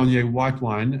some Viognier white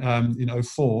wine in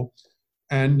 04,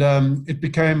 and it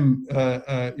became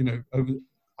I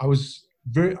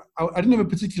didn't have a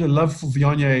particular love for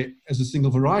Viognier as a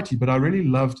single variety, but I really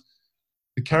loved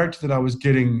the character that I was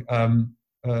getting,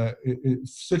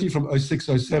 certainly from 06,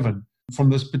 07, from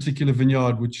this particular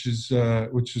vineyard, which is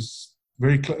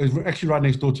very actually right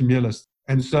next door to Meerlust.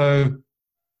 And so,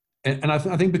 and I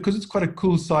think because it's quite a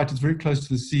cool site, it's very close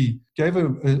to the sea, gave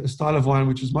a style of wine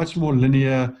which is much more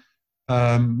linear,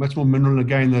 much more mineral.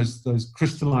 Again, those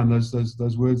crystalline,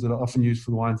 those words that are often used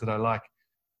for the wines that I like.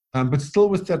 But still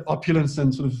with that opulence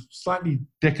and sort of slightly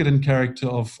decadent character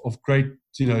of great,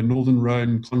 Northern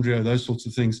Rhone, Condrieu, those sorts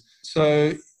of things.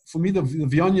 So for me, the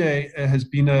Viognier has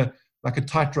been like a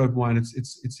tightrope wine.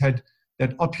 It's had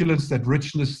that opulence, that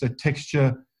richness, that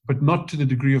texture, but not to the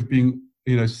degree of being,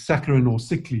 saccharine or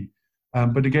sickly.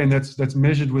 But again, that's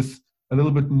measured with a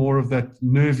little bit more of that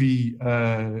nervy,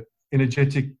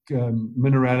 energetic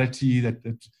minerality,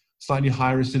 that slightly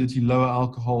higher acidity, lower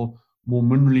alcohol, more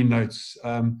minerally notes.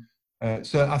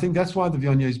 So I think that's why the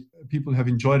Viogniers, people have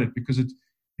enjoyed it, because it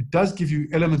does give you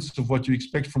elements of what you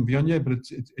expect from Viognier, but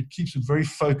it keeps it very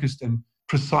focused and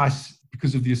precise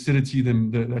because of the acidity,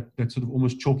 that sort of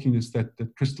almost chalkiness, that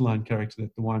crystalline character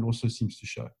that the wine also seems to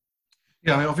show.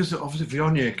 Yeah, I mean, obviously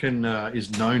Viognier is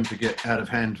known to get out of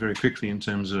hand very quickly in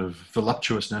terms of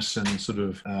voluptuousness and sort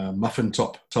of muffin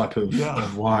top type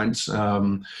of wines.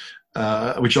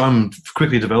 which I'm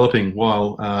quickly developing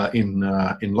while in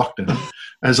lockdown,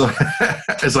 as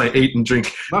I eat and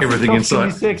drink everything inside.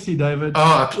 Be sexy, David.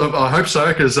 Oh, I hope so,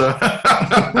 because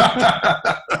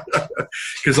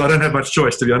I don't have much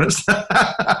choice, to be honest.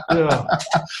 Yeah.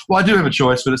 Well, I do have a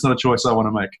choice, but it's not a choice I want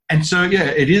to make. And so, yeah,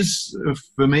 it is,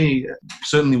 for me,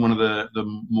 certainly one of the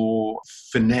more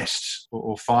finessed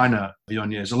or finer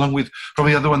Viogniers, along with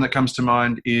probably the other one that comes to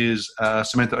mind is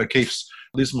Samantha O'Keefe's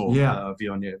Lismore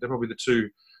Viognier. They're probably the two.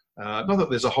 Not that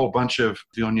there's a whole bunch of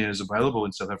Viogniers available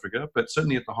in South Africa, but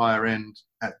certainly at the higher end,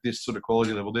 at this sort of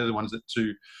quality level, they're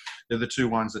the two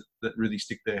wines that really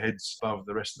stick their heads above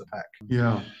the rest of the pack.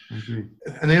 Yeah, I agree.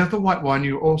 And the other white wine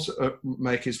you also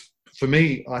make is, for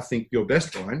me, I think your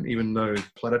best wine, even though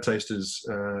platter tasters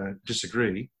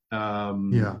disagree,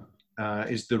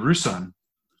 is the Roussanne,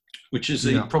 which is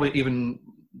probably even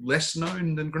less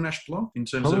known than Grenache Blanc in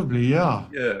terms of... Probably, yeah.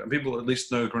 Yeah, people at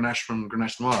least know Grenache from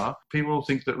Grenache Noir. People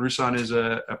think that Roussanne is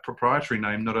a proprietary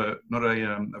name, not a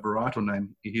varietal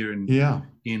name here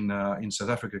in South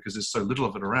Africa, because there's so little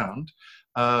of it around.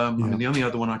 I mean, the only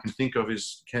other one I can think of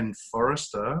is Ken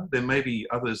Forrester. There may be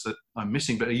others that I'm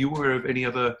missing, but are you aware of any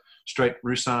other straight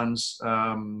Roussannes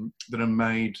that are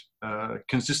made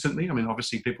consistently? I mean,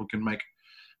 obviously people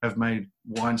have made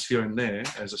wines here and there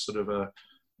as a sort of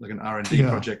like an R&D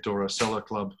project or a cellar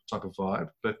club type of vibe.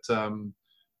 But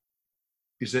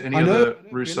is there any other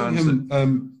Roussannes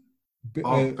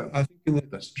I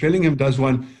think Bellingham does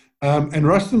one. And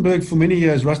Rustenburg, for many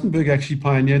years, Rustenburg actually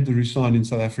pioneered the Roussanne in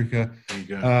South Africa. There you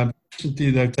go. Recently,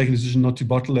 they've taken a decision not to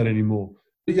bottle that anymore.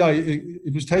 But yeah,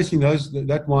 it was tasting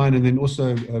that wine, and then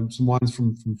also some wines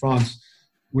from France,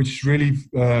 which really,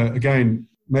 again,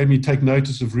 made me take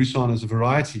notice of Roussanne as a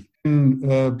variety.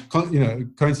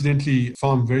 Coincidentally,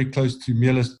 farm very close to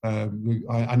Meerlus.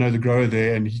 I know the grower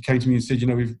there, and he came to me and said,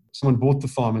 someone bought the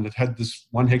farm and it had this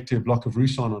 1 hectare block of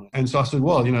Roussanne on it. And so I said,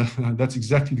 well, that's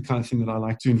exactly the kind of thing that I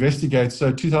like to investigate.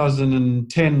 So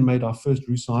 2010 made our first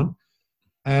Roussanne.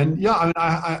 And yeah, I mean,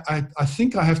 I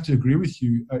think I have to agree with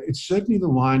you. It's certainly the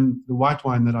white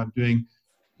wine that I'm doing,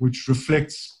 which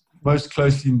reflects most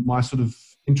closely my sort of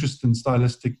interest and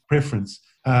stylistic preference.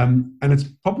 And it's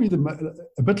probably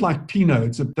a bit like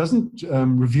Pinot. It doesn't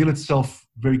reveal itself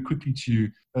very quickly to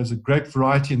you as a grape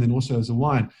variety and then also as a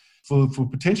wine. For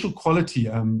potential quality,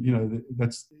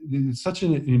 there's such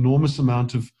an enormous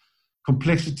amount of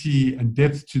complexity and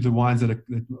depth to the wines that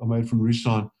are made from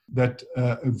Roussanne that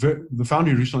the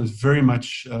Foundry Roussanne is very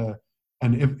much an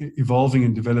evolving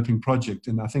and developing project.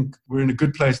 And I think we're in a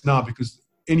good place now because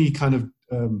any kind of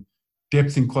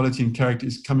depth in quality and character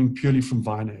is coming purely from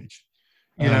vine age.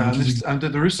 Yeah, and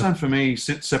the Roussanne for me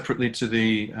sits separately to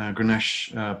the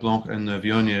Grenache Blanc and the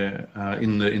Viognier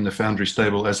in the Foundry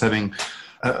stable as having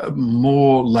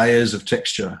more layers of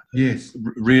texture. Yes,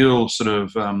 real sort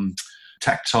of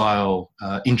tactile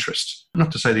interest.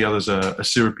 Not to say the others are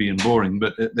syrupy and boring,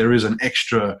 but there is an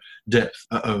extra depth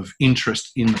of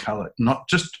interest in the palate. Not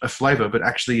just a flavour, but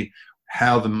actually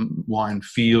how the wine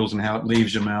feels and how it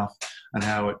leaves your mouth and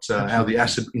how the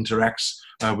acid interacts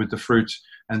with the fruit.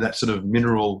 And that sort of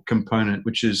mineral component,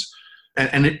 which is,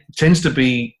 and it tends to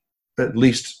be, at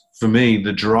least for me,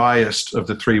 the driest of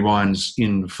the three wines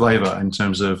in flavour in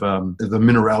terms of the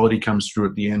minerality comes through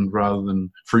at the end rather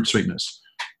than fruit sweetness.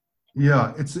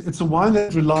 Yeah, it's a wine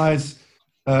that relies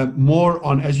more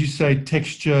on, as you say,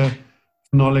 texture,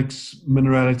 phenolics,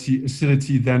 minerality,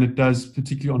 acidity than it does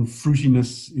particularly on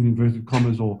fruitiness in inverted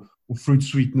commas or fruit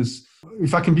sweetness.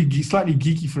 If I can be slightly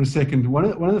geeky for a second, one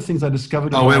of the things I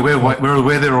discovered... Oh,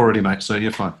 we're there already, mate, so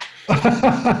you're fine.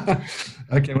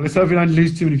 Okay, well, let's hope we don't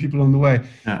lose too many people on the way.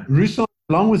 Yeah. Roussanne,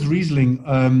 along with Riesling,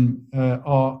 are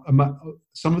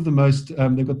some of the most...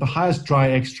 they've got the highest dry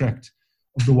extract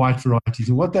of the white varieties.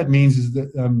 And what that means is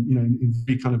that, in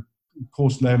very kind of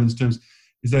coarse layman's terms,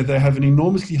 is that they have an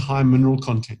enormously high mineral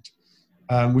content,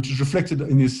 which is reflected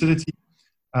in the acidity,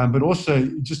 but also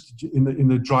just in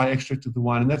the dry extract of the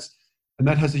wine. And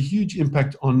that has a huge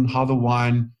impact on how the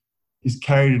wine is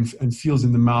carried and feels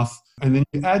in the mouth. And then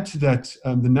you add to that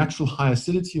the natural high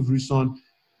acidity of Roussanne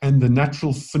and the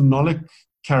natural phenolic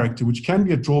character, which can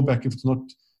be a drawback if it's not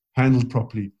handled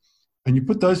properly. And you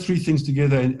put those three things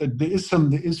together, and there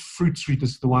is fruit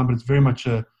sweetness to the wine, but it's very much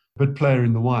a bit player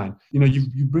in the wine.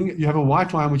 You have a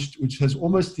white wine which has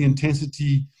almost the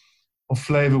intensity of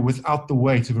flavor without the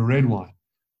weight of a red wine.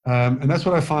 And that's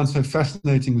what I find so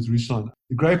fascinating with Roussanne.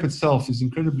 The grape itself is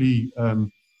incredibly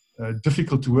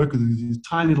difficult to work with. These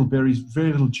tiny little berries,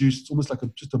 very little juice. It's almost like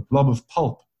just a blob of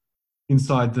pulp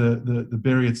inside the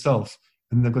berry itself.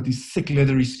 And they've got these thick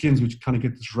leathery skins which kind of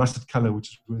get this russet color,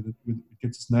 which is where it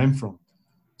gets its name from.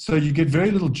 So you get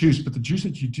very little juice, but the juice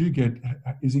that you do get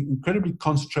is incredibly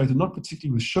concentrated, not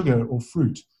particularly with sugar or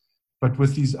fruit, but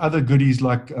with these other goodies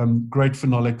like great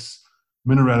phenolics,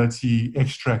 minerality,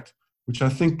 extract, which I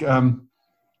think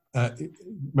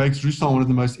makes Roussanne one of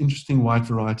the most interesting white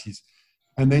varieties.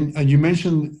 And you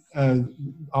mentioned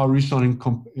our Roussanne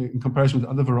in comparison with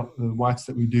other whites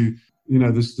that we do. You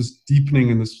know, this deepening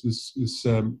and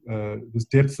this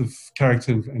depth of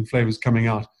character and flavors coming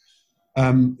out.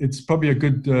 It's probably a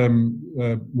good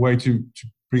way to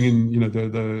bring in, you know,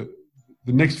 the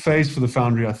next phase for the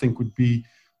foundry, I think, would be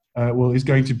is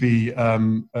going to be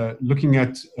looking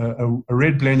at a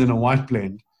red blend and a white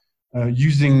blend,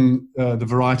 using the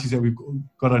varieties that we've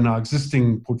got in our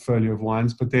existing portfolio of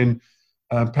wines, but then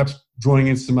perhaps drawing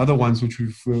in some other ones which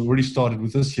we've already started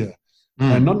with this year,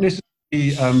 and not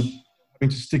necessarily having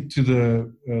to stick to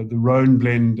the Rhone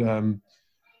blend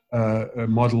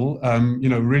model. You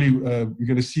know, really, we're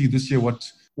going to see this year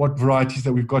what varieties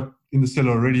that we've got in the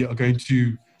cellar already are going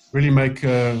to really make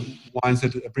wines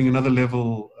that bring another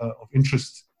level of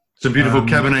interest. Some beautiful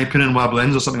Cabernet Pinot Noir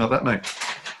blends or something like that, mate.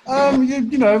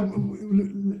 You know,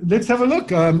 let's have a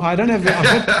look. I don't have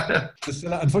the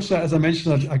cellar. Unfortunately, as I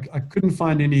mentioned, I couldn't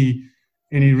find any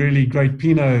really great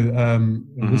Pinot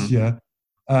this year.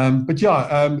 But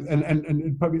yeah,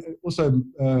 and probably also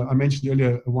I mentioned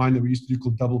earlier a wine that we used to do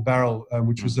called Double Barrel,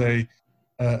 which was a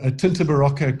Tinta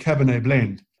Barocca Cabernet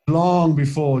blend. Long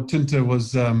before Tinta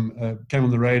was came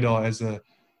on the radar as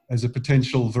a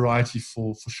potential variety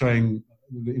for showing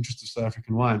the interest of South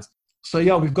African wines. So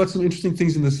yeah, we've got some interesting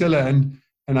things in the cellar, and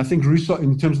I think Roussanne,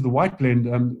 in terms of the white blend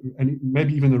and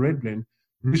maybe even the red blend,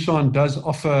 Roussanne does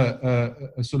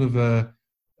offer a sort of a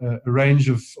range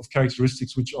of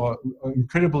characteristics which are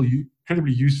incredibly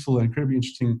useful and incredibly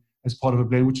interesting as part of a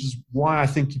blend, which is why I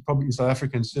think you probably in South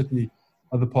Africa and certainly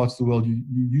other parts of the world, you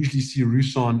usually see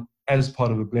Roussanne as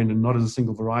part of a blend and not as a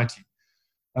single variety.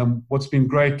 What's been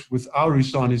great with our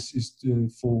Roussanne is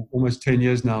for almost 10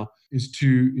 years now, is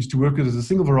to work with it as a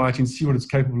single variety and see what it's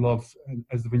capable of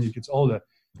as the vineyard gets older.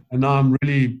 And now I'm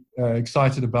really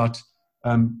excited about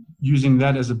using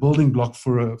that as a building block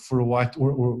for a white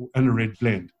and a red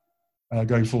blend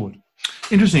going forward.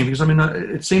 Interesting, because I mean,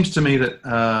 it seems to me that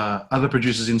other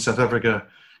producers in South Africa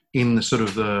in the sort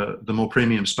of the more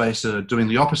premium space are doing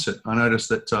the opposite. I noticed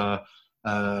that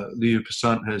Liu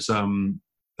Passant has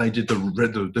they did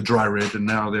the dry red, and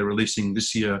now they're releasing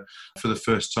this year for the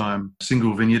first time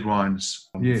single vineyard wines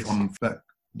from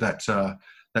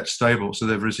that stable. So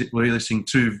they're releasing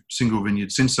 2 single vineyard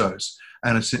Cinsaults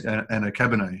and a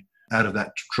Cabernet out of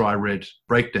that dry red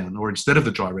breakdown, or instead of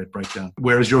the dry red breakdown.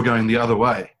 Whereas you're going the other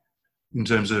way in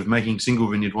terms of making single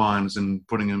vineyard wines and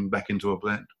putting them back into a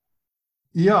blend.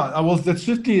 Yeah, well, that's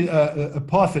certainly a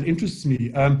path that interests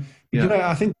me. You know,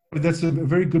 I think that's a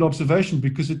very good observation,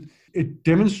 because it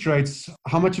demonstrates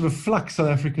how much of a flux South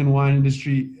African wine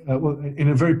industry, well, in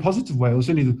a very positive way, or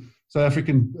certainly the South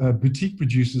African boutique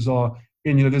producers are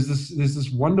in. You know, there's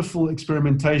this wonderful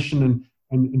experimentation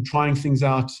and trying things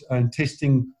out and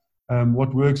testing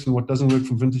what works and what doesn't work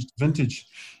from vintage to vintage.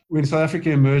 When South Africa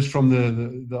emerged from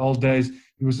the old days,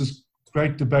 it was this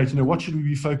great debate. You know, what should we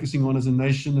be focusing on as a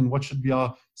nation, and what should be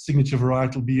our signature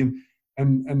varietal be?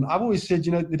 And I've always said,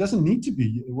 you know, there doesn't need to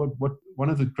be. What one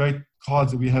of the great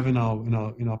cards that we have in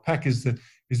our pack is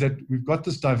that we've got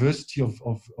this diversity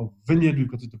of vineyard,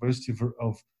 we've got the diversity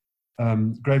of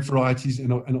grape varieties,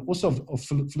 and also of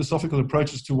philosophical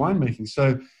approaches to winemaking.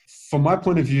 So, from my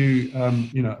point of view,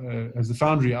 you know, as the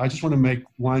foundry, I just want to make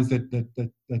wines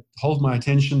that hold my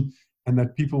attention and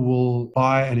that people will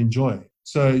buy and enjoy.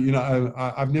 So, you know,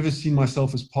 I've never seen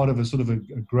myself as part of a sort of a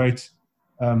great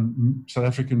South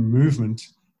African movement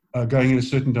going in a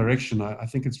certain direction. I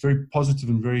think it's very positive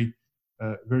and very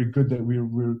good that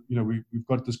we've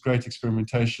got this great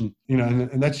experimentation. You know,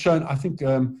 and that's shown. I think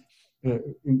in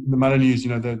the Malanese, you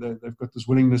know, they've got this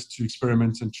willingness to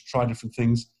experiment and to try different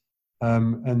things.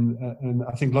 And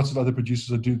I think lots of other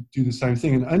producers do the same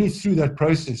thing. And only through that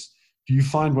process do you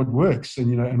find what works,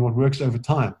 and what works over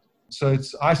time. So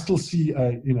I still see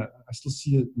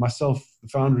myself, the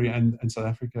foundry, and South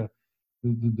Africa,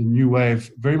 the new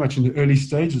wave, very much in the early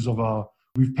stages of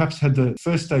we've perhaps had the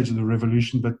first stage of the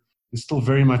revolution, but there's still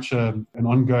very much an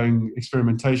ongoing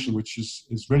experimentation, which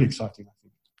is really exciting, I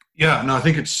think. Yeah, no, I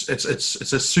think it's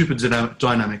a super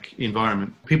dynamic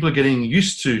environment. People are getting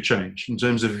used to change in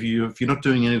terms of if you're not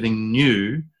doing anything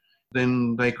new,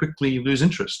 then they quickly lose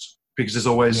interest, because there's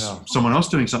always someone else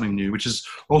doing something new, which is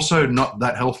also not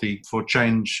that healthy for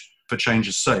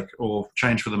change's sake, or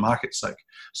change for the market's sake.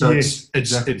 So yes,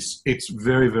 it's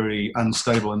very, very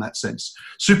unstable in that sense.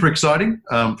 Super exciting,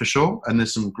 for sure, and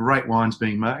there's some great wines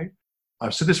being made.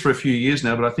 I've said this for a few years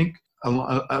now, but I think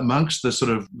amongst the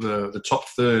sort of the top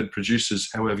third producers,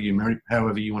 however you want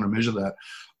to measure that,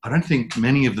 I don't think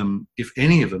many of them, if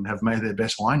any of them, have made their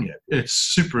best wine yet. It's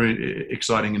super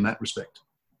exciting in that respect.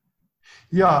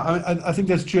 Yeah, I think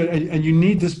that's true. And you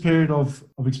need this period of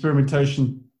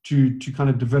experimentation to kind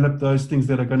of develop those things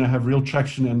that are going to have real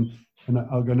traction and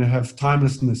are going to have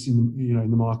timelessness in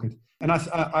the market. And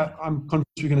I'm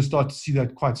convinced we're going to start to see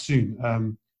that quite soon.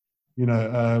 We're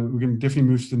going to definitely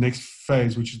move to the next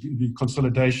phase, which is the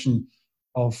consolidation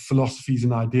of philosophies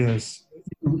and ideas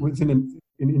within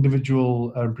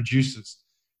individual producers.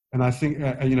 And I think,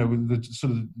 with the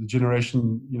sort of the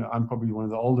generation, I'm probably one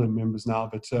of the older members now,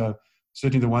 but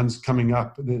certainly the ones coming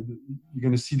up, you're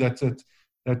going to see that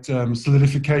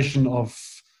solidification of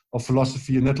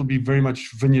philosophy, and that'll be very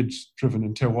much vineyard-driven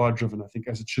and terroir-driven, I think,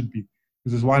 as it should be.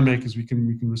 Because as winemakers, we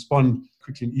can respond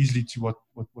quickly and easily to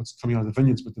what's coming out of the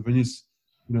vineyards, but the vineyards,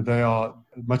 they are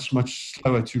much, much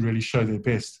slower to really show their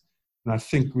best. And I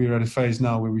think we're at a phase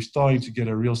now where we're starting to get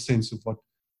a real sense of what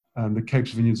the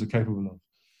Cape's vineyards are capable of.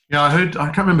 Yeah, I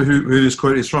can't remember who this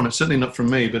quote is from. It's certainly not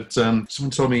from me, but someone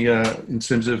told me in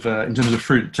terms of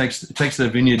fruit, it takes the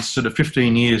vineyards sort of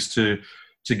 15 years to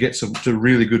get to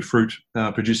really good fruit,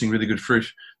 producing really good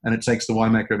fruit, and it takes the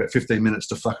winemaker about 15 minutes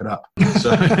to fuck it up.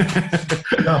 So,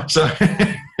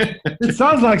 it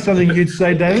sounds like something you'd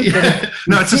say, David. Yeah.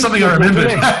 No, it's just something I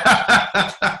remembered.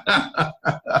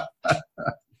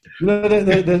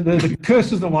 The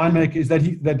curse of the winemaker is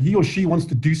that he or she wants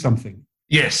to do something.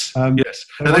 Yes, yes.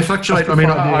 And they fluctuate. I mean,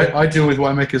 I deal with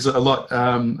winemakers a lot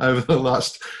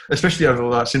especially over the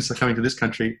last, since they're coming to this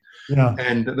country. Yeah.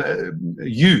 And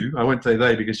I won't say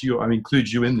they, because I include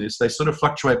you in this, they sort of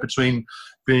fluctuate between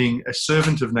being a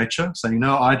servant of nature, saying,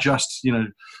 no, I just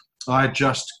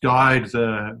guide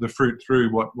the fruit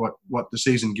through what the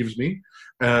season gives me,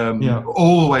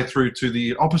 all the way through to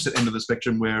the opposite end of the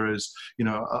spectrum, whereas,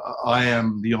 I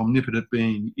am the omnipotent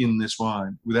being in this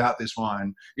wine. Without this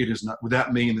wine, it is not.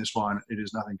 Without me in this wine, it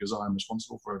is nothing, because I am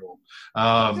responsible for it all.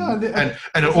 And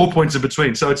at all points in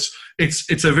between. So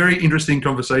it's a very interesting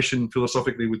conversation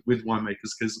philosophically with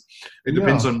winemakers, because it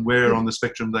depends on where on the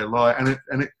spectrum they lie,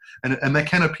 and they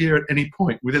can appear at any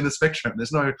point within the spectrum.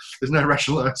 There's no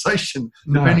rationalization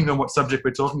depending on what subject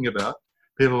we're talking about.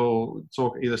 People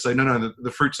either say, no,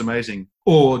 the fruit's amazing,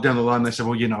 or down the line they say,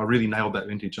 well, I really nailed that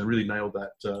vintage. I really nailed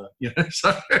that.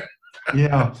 So.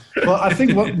 Yeah. Well, I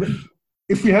think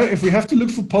if we have to look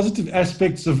for positive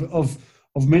aspects of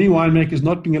many winemakers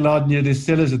not being allowed near their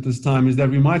cellars at this time, is that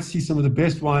we might see some of the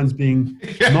best wines being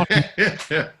not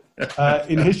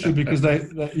in history, because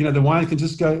the wine can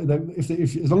just go,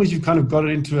 if as long as you've kind of got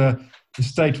it into a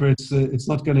state where it's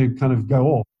not going to kind of go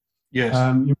off. Yes.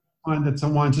 You find that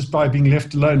some wine, just by being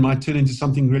left alone, might turn into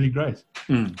something really great.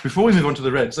 Before we move on to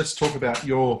the reds, let's talk about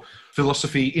your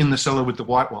philosophy in the cellar with the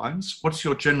white wines. What's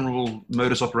your general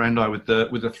modus operandi with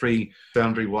the three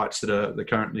Foundry whites that are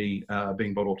currently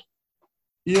being bottled?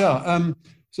 Yeah.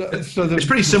 It's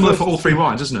pretty similar for all three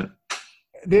wines, isn't it?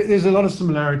 There's a lot of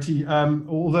similarity.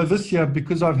 Although this year,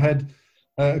 because I've had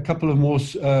a couple of more,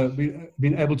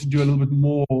 been able to do a little bit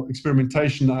more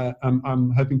experimentation,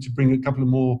 I'm hoping to bring a couple of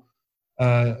more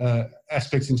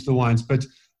aspects into the wines. But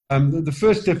the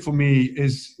first step for me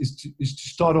is to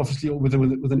start obviously with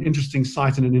an interesting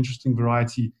site and an interesting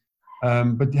variety.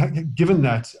 But given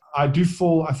that, I do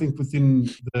fall, I think, within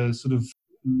the sort of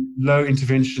low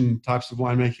intervention types of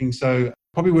winemaking. So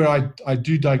probably where I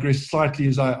do digress slightly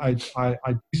is I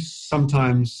do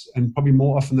sometimes, and probably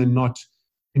more often than not,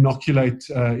 inoculate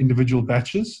individual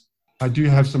batches. I do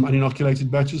have some uninoculated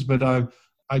batches, but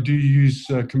I do use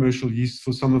commercial yeast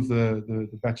for some of the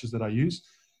batches that I use.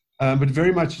 But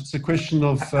very much it's a question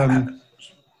of...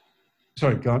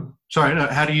 sorry, go on. Sorry, no,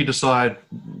 how do you decide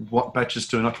what batches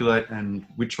to inoculate and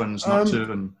which ones not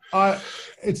to? And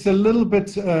it's a little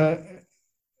bit...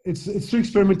 It's through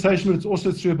experimentation, but it's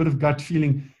also through a bit of gut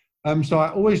feeling. So I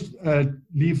always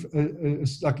leave,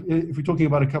 like if we're talking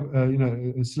about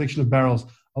a selection of barrels,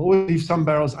 I'll always leave some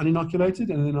barrels uninoculated,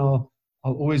 and then I'll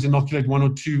always inoculate one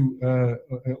or two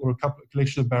or a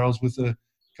collection of barrels with a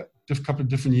couple of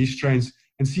different yeast strains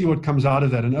and see what comes out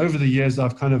of that. And over the years,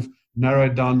 I've kind of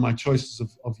narrowed down my choices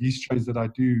of yeast strains that I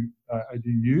do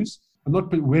use. I'm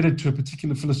not wedded to a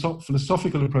particular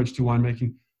philosophical approach to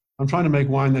winemaking. I'm trying to make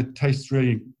wine that tastes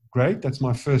really great. That's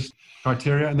my first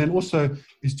criteria. And then also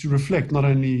is to reflect not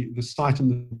only the site and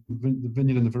the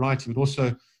vineyard and the variety, but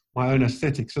also my own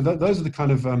aesthetic. So those are the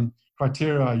kind of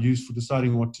criteria I use for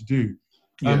deciding what to do.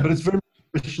 But it's very much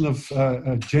a question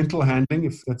of gentle handling,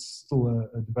 if that's still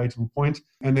a debatable point.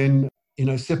 And then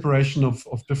separation of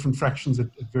different fractions at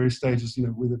various stages,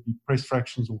 whether it be press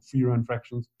fractions or free run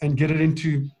fractions, and get it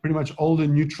into pretty much older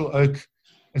neutral oak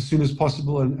as soon as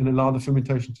possible and allow the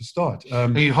fermentation to start. Are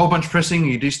you whole bunch pressing? Are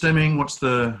you destemming?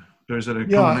 Or is it a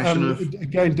combination of?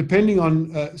 Again, depending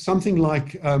on something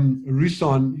like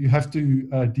Roussanne, you have to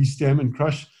destem and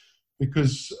crush,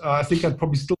 because I think I'd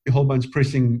probably still be whole bunch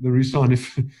pressing the Roussanne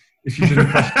if you didn't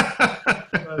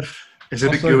crush. Is it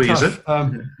a bit gooey, tough. is it?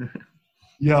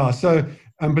 Yeah. So,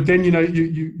 but then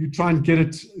you try and get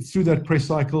it through that press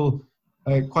cycle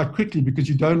quite quickly, because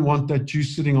you don't want that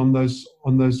juice sitting on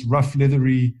those rough,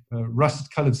 leathery,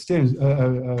 rusted-coloured skins,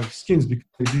 because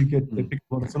they pick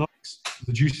a lot of phenolics.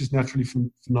 The juice is naturally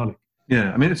phenolic.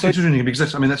 Yeah, I mean, it's interesting because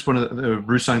that's one of the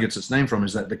Roussanne gets its name from,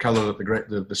 is that the colour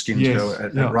that the skins go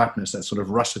at ripeness, that sort of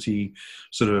russety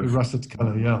sort of... The russet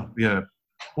colour, yeah. Yeah.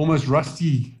 Almost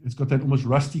rusty. It's got that almost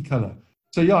rusty colour.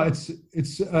 So yeah, it's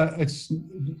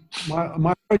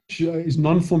my approach is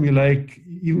non-formulaic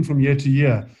even from year to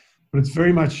year, but it's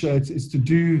very much it's to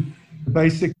do the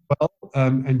basic well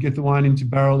and get the wine into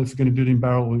barrel if you're going to do it in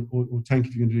barrel, or tank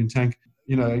if you're going to do it in tank.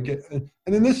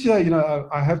 And then this year,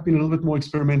 I have been a little bit more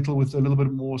experimental with a little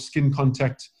bit more skin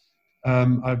contact.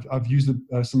 I've used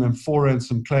some amphora and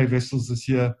some clay vessels this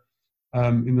year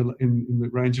in the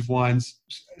range of wines.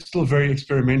 Still very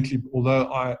experimentally,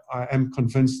 although I am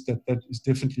convinced that is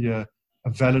definitely a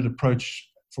valid approach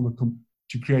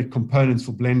to create components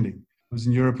for blending. I was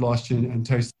in Europe last year and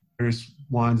tasted various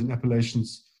wines and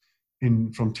appellations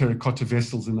from terracotta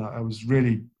vessels, and I was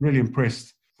really, really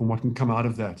impressed from what can come out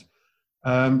of that.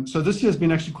 So this year has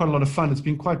been actually quite a lot of fun. It's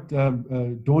been quite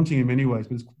daunting in many ways,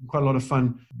 but it's quite a lot of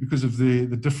fun because of the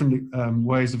different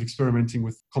ways of experimenting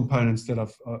with components that are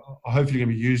hopefully going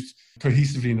to be used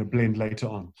cohesively in a blend later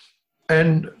on.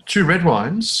 And 2 red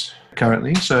wines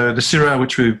currently. So the Syrah,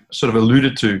 which we sort of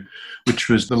alluded to, which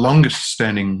was the longest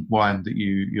standing wine that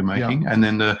you're making, and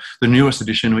then the newest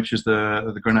edition, which is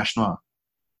the Grenache Noir.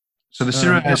 So the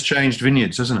Syrah has changed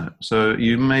vineyards, hasn't it? So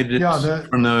you made it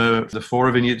from the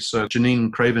Fora vineyards. So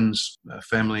Janine Craven's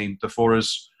family, the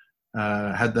Foras,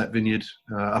 had that vineyard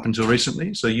up until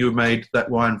recently. So you made that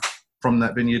wine from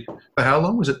that vineyard for how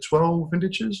long? Was it 12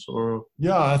 vintages? Or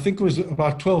yeah, I think it was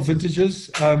about 12 vintages.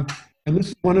 And this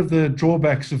is one of the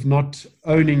drawbacks of not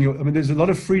owning there's a lot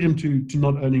of freedom to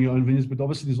not owning your own vineyards, but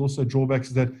obviously there's also drawbacks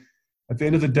that at the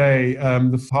end of the day,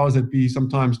 the powers that be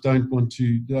sometimes don't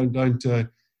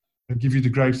give you the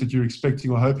grapes that you're expecting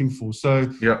or hoping for. So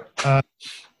so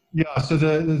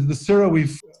the Syrah,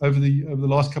 we've over the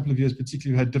last couple of years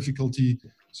particularly had difficulty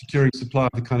securing supply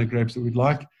of the kind of grapes that we'd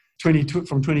like. From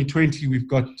 2020, we've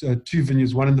got 2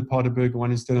 vineyards, one in the Paardeberg,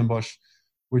 one in Stellenbosch,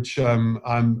 which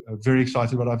I'm very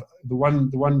excited about. The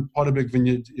one Paardeberg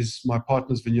vineyard is my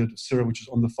partner's vineyard, Syrah, which is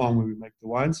on the farm where we make the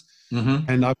wines. Mm-hmm.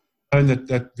 And I've known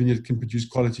that vineyard can produce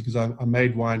quality because I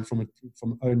made wine from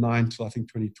 2009 till I think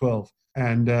 2012.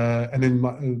 And then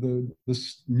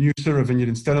this new Syrah vineyard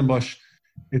in Stellenbosch,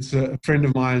 it's a friend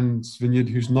of mine's vineyard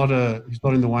who's not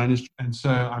in the wine industry, and so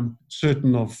I'm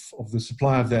certain of the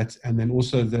supply of that, and then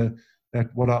also that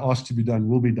what I asked to be done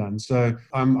will be done. So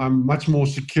I'm much more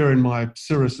secure in my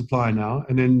Syrah supply now.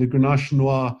 And then the Grenache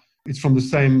Noir, it's from the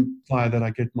same supplier that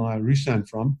I get my Roussanne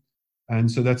from, and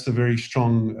so that's a very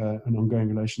strong and ongoing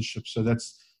relationship. So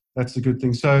that's a good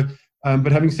thing. So.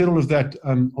 But having said all of that,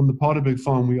 on the Paardeberg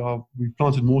farm, we've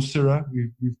planted more Syrah.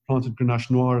 We've planted Grenache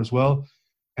Noir as well,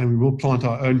 and we will plant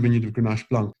our own vineyard of Grenache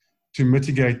Blanc to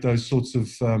mitigate those sorts of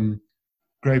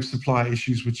grape supply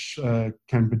issues which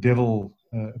can bedevil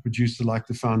a producer like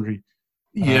the Foundry.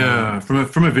 Yeah, from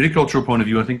a viticultural point of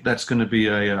view, I think that's going to be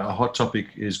a hot topic,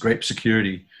 is grape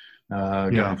security.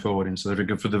 Going forward in South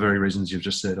Africa for the very reasons you've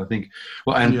just said. I think,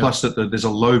 plus that there's a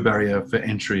low barrier for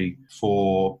entry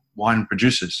for wine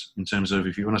producers in terms of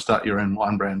if you want to start your own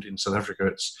wine brand in South Africa,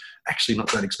 it's actually not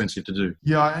that expensive to do.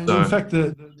 Yeah, and in fact,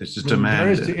 the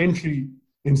barriers to entry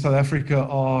in South Africa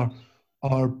are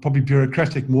probably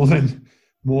bureaucratic more than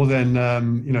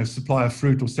supply of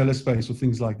fruit or cellar space or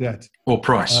things like that. Or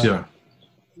price,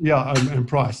 and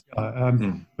price.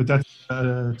 But that's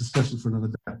a discussion for another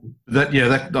day.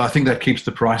 I think that keeps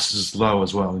the prices low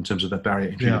as well in terms of that barrier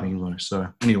entry being low. So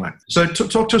anyway,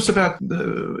 talk to us about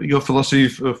your philosophy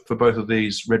for both of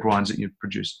these red wines that you've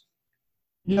produced.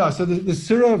 Yeah, so the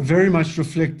Syrah very much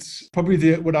reflects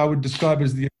probably what I would describe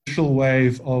as the initial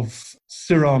wave of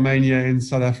Syrah mania in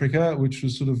South Africa, which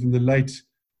was sort of in the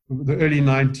early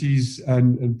 90s,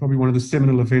 and probably one of the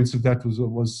seminal events of that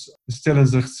was the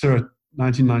Stellenbosch Syrah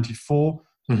 1994,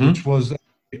 which was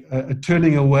a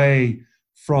turning away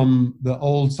from the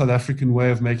old South African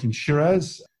way of making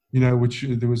Shiraz, which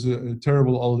there was a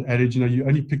terrible old adage, you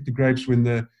only pick the grapes when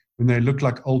the when they look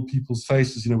like old people's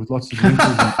faces, with lots of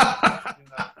wrinkles and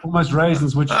almost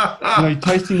raisins, which,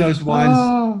 tasting those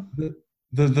wines,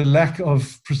 the lack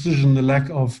of precision, the lack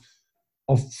of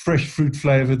fresh fruit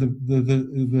flavor,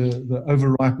 the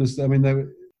overripeness. I mean,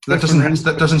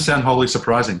 that doesn't sound wholly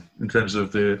surprising in terms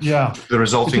of the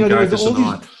resulting characters of the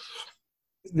wine.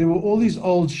 There were all these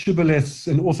old shibboleths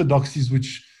and orthodoxies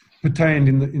which pertained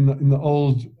in the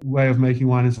old way of making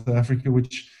wine in South Africa,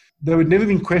 which they would never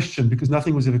been questioned because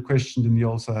nothing was ever questioned in the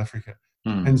old South Africa.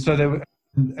 And so they were,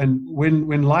 and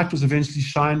when light was eventually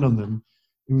shined on them,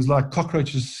 it was like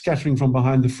cockroaches scattering from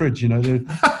behind the fridge. They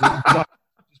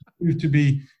proved to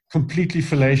be completely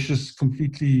fallacious,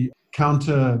 completely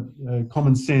counter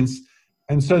common sense.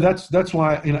 And so that's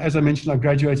why, as I mentioned, I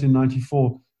graduated in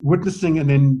 '94, witnessing and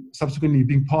then subsequently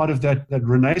being part of that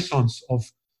renaissance of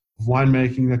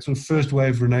winemaking, that sort of first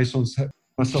wave renaissance.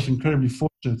 Myself incredibly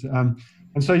fortunate.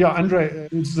 And so, Andre,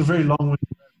 this is a very long way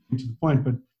to the point,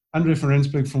 but Andre van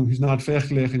Rensburg, who's now at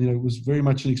Vergelegen, was very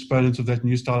much an exponent of that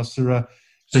new style of Syrah.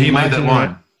 So he made that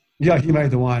wine? Yeah, he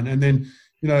made the wine. And then,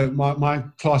 my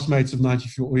classmates of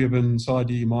 '94, Oyabin,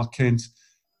 Sadi, Mark Kent,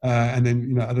 and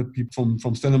then, other people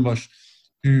from Stellenbosch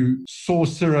who saw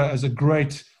Syrah as a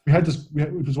great...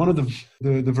 it was one of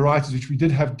the varieties which we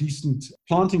did have decent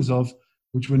plantings of,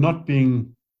 which were not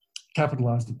being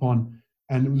capitalized upon.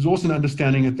 And it was also an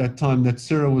understanding at that time that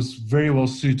Syrah was very well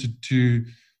suited to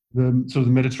the sort of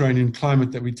the Mediterranean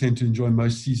climate that we tend to enjoy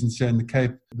most seasons here in the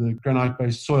Cape, the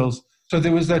granite-based soils. So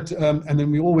there was that, and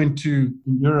then we all went to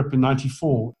Europe in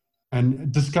 '94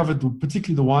 and discovered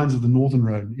particularly the wines of the Northern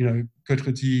Rhone,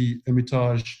 Côte-Rôtie,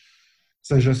 Hermitage,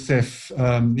 Saint-Joseph,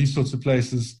 these sorts of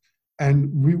places.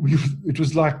 And it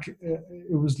was like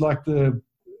the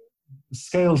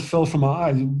scales fell from our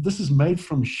eyes. This is made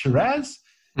from Shiraz,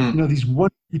 these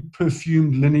wonderfully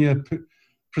perfumed, linear,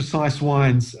 precise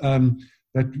wines that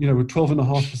were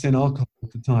 12.5% alcohol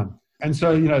at the time. And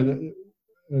so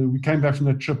we came back from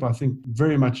that trip, I think,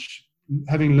 very much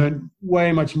having learned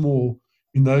way much more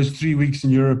in those 3 weeks in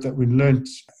Europe that we learnt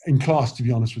in class, to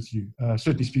be honest with you,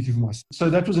 certainly speaking for myself. So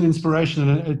that was an inspiration,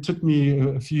 and it took me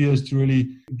a few years to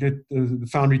really get the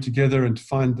foundry together and to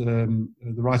find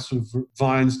the right sort of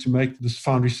vines to make this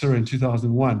foundry Syrah in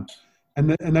 2001.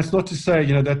 And that's not to say,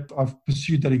 that I've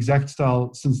pursued that exact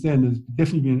style since then. There's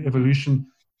definitely been an evolution.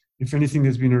 If anything,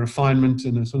 there's been a refinement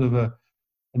and a sort of a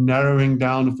narrowing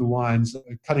down of the wines,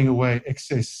 cutting away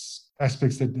excess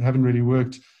aspects that haven't really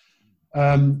worked.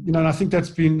 And I think that's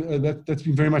been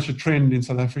very much a trend in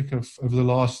South Africa over the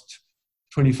last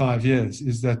 25 years,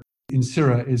 is that in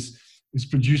Syrah is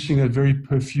producing that very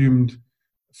perfumed,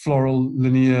 floral,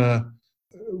 linear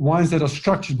wines that are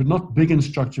structured, but not big in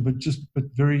structure, but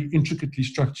very intricately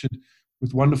structured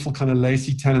with wonderful kind of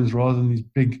lacy tannins rather than these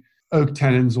big oak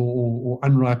tannins or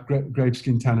unripe grape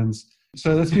skin tannins.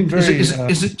 So that's been very...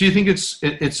 Do you think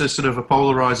it's a sort of a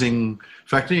polarizing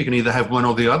factor? You can either have one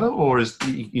or the other, or is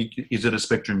it a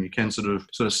spectrum? You can sort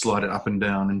of slide it up and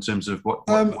down in terms of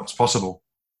what's possible.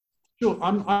 Sure,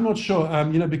 I'm not sure,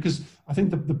 because I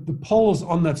think the poles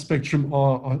on that spectrum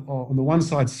are on the one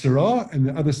side Syrah and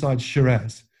the other side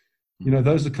Shiraz.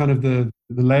 Those are kind of the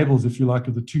labels, if you like,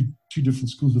 of the two different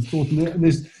schools of thought. And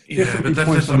there's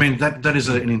that is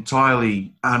an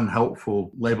entirely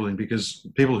unhelpful labeling, because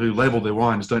people who label their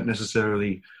wines don't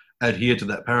necessarily adhere to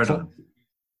that paradigm.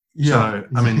 So,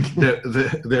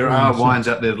 there are wines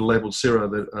out there that are labeled Syrah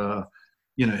that are,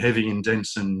 heavy and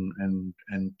dense and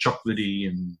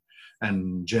chocolatey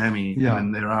and jammy,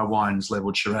 and there are wines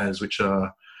labeled Shiraz which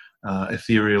are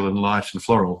ethereal and light and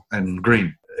floral and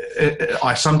green.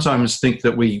 I sometimes think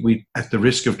that we, at the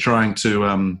risk of trying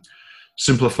to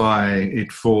simplify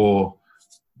it for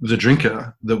the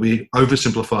drinker, that we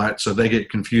oversimplify it so they get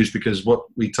confused because what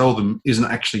we told them isn't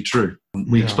actually true.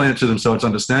 We explain it to them so it's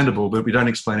understandable, but we don't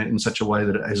explain it in such a way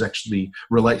that it actually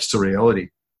relates to reality.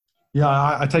 Yeah,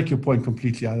 I take your point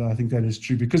completely. I think that is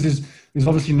true, because there's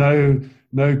obviously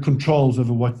no controls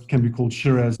over what can be called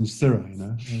Shiraz and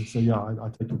Syrah, So I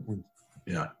take your point.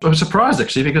 Yeah, I'm surprised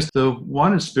actually, because the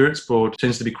wine and spirits board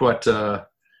tends to be quite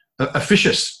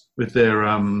officious with their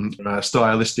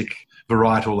stylistic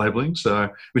varietal labeling. So,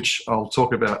 which I'll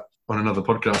talk about on another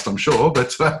podcast, I'm sure.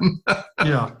 But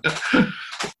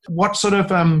what sort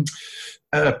of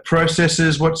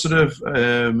processes? What sort of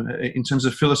in terms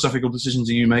of philosophical decisions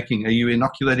are you making? Are you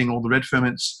inoculating all the red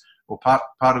ferments, or part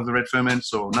of the red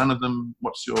ferments, or none of them?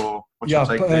 What's your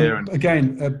take there? And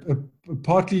again,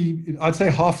 partly, I'd say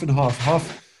half and half.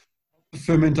 Half the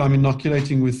ferment I'm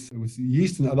inoculating with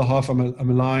yeast, and the other half I'm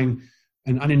allowing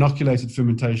an uninoculated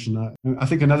fermentation. I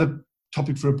think another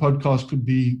topic for a podcast could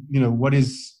be, what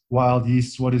is wild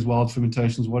yeasts, what is wild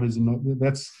fermentations, what is not.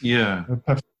 That's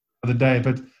perhaps another day.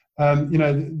 But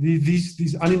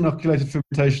these uninoculated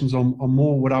fermentations are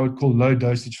more what I would call low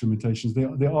dosage fermentations.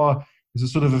 There's a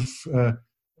sort of a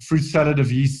fruit salad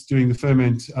of yeast doing the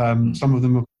ferment. Some of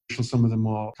them are commercial, some of them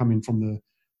are coming from the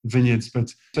vineyards,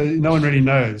 but so no one really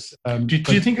knows. Do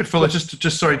you think it follows?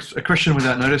 Just sorry, a question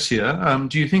without notice here.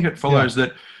 Do you think it follows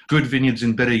that good vineyards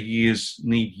in better years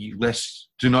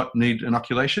do not need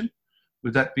inoculation?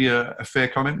 Would that be a fair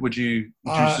comment? Would you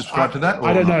subscribe to that?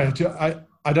 I don't know.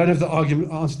 I don't have the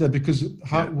answer to that, because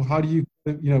how do you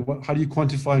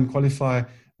quantify and qualify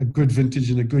a good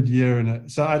vintage and a good year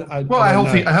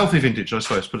a healthy vintage, I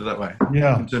suppose, put it that way.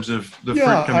 Yeah. In terms of the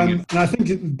fruit coming in.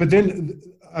 And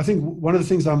I think one of the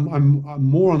things I'm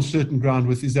more on certain ground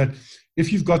with is that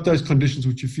if you've got those conditions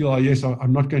which you feel, yes,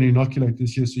 I'm not going to inoculate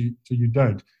this year, so you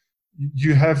don't.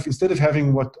 You have, instead of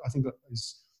having what I think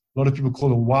is a lot of people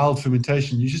call a wild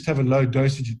fermentation, you just have a low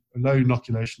dosage, a low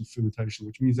inoculation fermentation,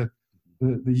 which means that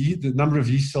the number of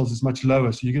yeast cells is much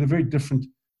lower. So you get a very different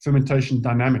fermentation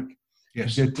dynamic.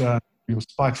 Yes. You get your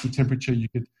spikes in temperature, you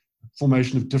get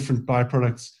formation of different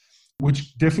byproducts,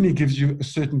 which definitely gives you a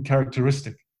certain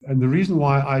characteristic. And the reason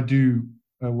why I do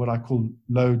what I call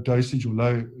low dosage or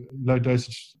low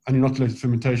dosage uninoculated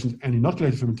fermentations and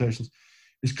inoculated fermentations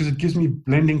is because it gives me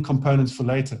blending components for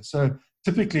later. So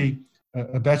typically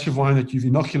a batch of wine that you've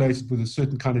inoculated with a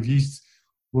certain kind of yeast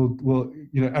will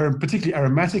particularly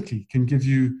aromatically can give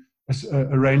you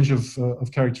a range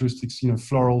of characteristics,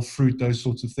 floral, fruit, those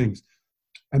sorts of things.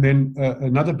 And then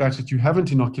another batch that you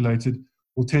haven't inoculated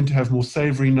will tend to have more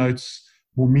savory notes,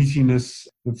 more meatiness.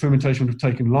 The fermentation would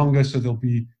have taken longer, so there'll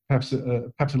be perhaps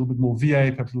a little bit more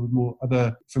VA, perhaps a little bit more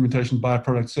other fermentation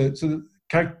byproducts. So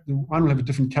the wine will have a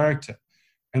different character.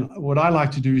 And what I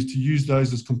like to do is to use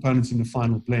those as components in the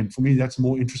final blend. For me, that's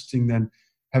more interesting than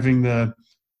having the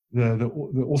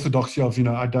orthodoxy of,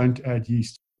 I don't add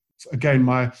yeast. Again,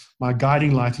 my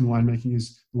guiding light in winemaking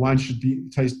is the wine should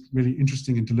taste really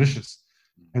interesting and delicious.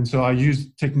 And so I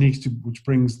use techniques which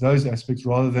brings those aspects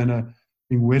rather than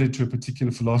being wedded to a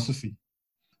particular philosophy.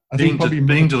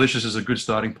 Being delicious is a good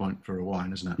starting point for a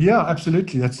wine, isn't it? Yeah,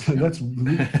 absolutely. That's the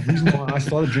reason why I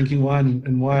started drinking wine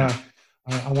and why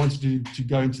I wanted to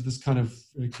go into this kind of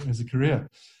as a career.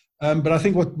 But I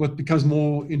think what becomes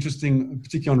more interesting,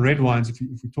 particularly on red wines, if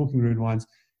we're talking red wines,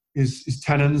 is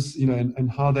tannins, and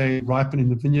how they ripen in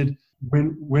the vineyard,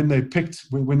 when they're picked,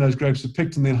 when those grapes are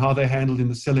picked, and then how they're handled in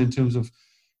the cellar in terms of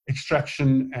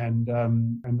extraction and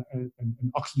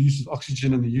the use of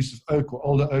oxygen and the use of oak or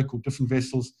older oak or different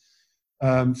vessels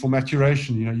for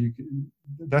maturation.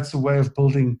 That's a way of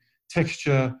building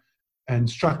texture and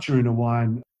structure in a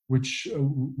wine, which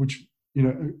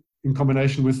in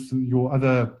combination with your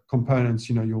other components,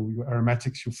 your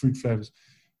aromatics, your fruit flavors.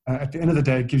 At the end of the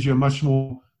day, it gives you a much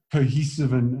more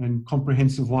cohesive and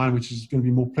comprehensive wine, which is going to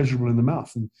be more pleasurable in the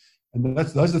mouth. And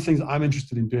those are the things I'm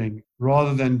interested in doing,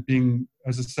 rather than being,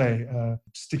 as I say,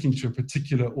 sticking to a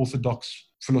particular orthodox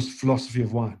philosophy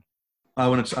of wine. I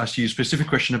wanted to ask you a specific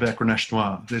question about Grenache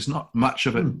Noir. There's not much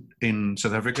of it in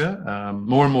South Africa.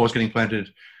 More and more is getting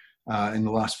planted in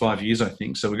the last 5 years, I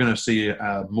think. So we're going to see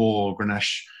more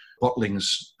Grenache bottlings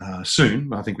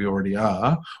soon. I think we already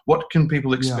are. What can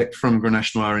people expect from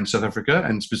Grenache Noir in South Africa,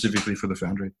 and specifically for the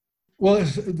Foundry? Well,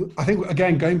 I think,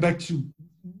 again, going back to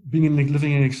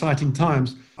living in exciting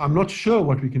times, I'm not sure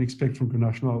what we can expect from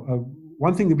Grenache Noir.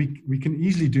 One thing that we can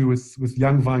easily do with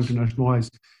young vine Grenache Noir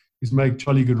is make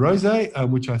jolly good rosé,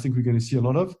 which I think we're going to see a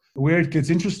lot of. Where it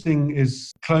gets interesting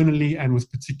is clonally and with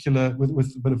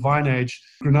a bit of vine age.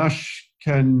 Grenache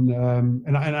can,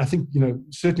 and I think,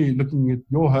 certainly looking at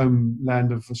your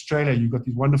homeland of Australia, you've got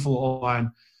these wonderful old wine,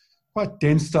 quite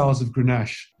dense styles of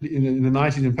Grenache in the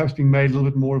 90s, and perhaps being made a little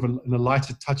bit more of a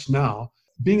lighter touch now.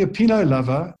 Being a Pinot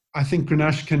lover, I think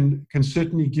Grenache can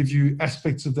certainly give you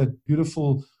aspects of that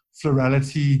beautiful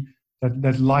florality,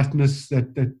 that lightness,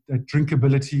 that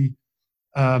drinkability,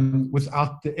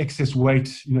 without the excess weight.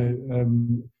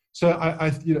 So I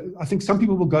think some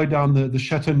people will go down the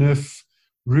Chateauneuf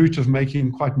route of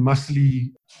making quite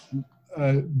muscly,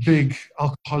 big,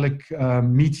 alcoholic,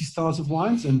 meaty styles of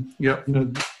wines, and it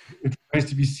remains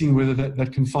to be seen whether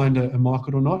that can find a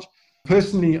market or not.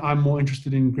 Personally, I'm more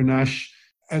interested in Grenache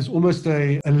as almost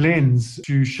a lens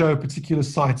to show particular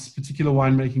sites, particular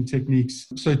winemaking techniques.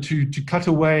 So to cut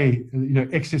away,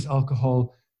 excess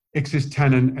alcohol excess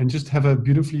tannin, and just have a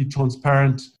beautifully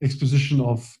transparent exposition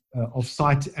of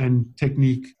site and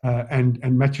technique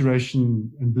and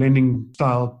maturation and blending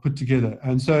style put together.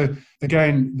 And so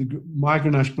again, my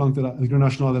Grenache Blanc, the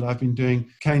Grenache Noir that I've been doing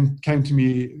came to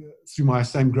me through my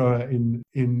same grower in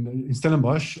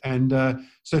Stellenbosch. And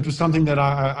so it was something that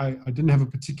I didn't have a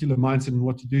particular mindset on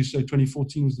what to do. So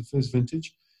 2014 was the first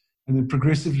vintage, and then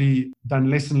progressively done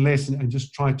less and less and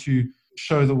just try to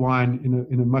show the wine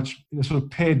in a sort of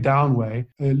pared down way,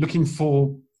 looking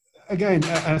for, again,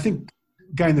 I think,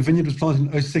 again, the vineyard was planted in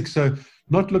 2006, so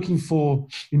not looking for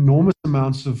enormous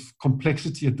amounts of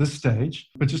complexity at this stage,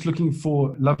 but just looking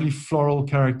for lovely floral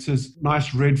characters,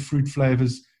 nice red fruit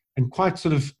flavors, and quite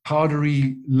sort of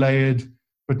powdery, layered,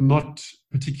 but not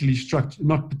particularly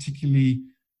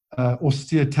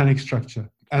austere tannic structure.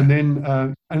 And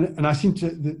then, and I seem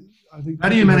to... How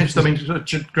do you manage? I mean,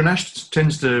 Grenache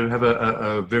tends to have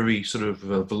a very sort of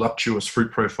voluptuous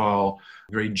fruit profile,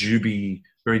 very juby,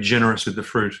 very generous with the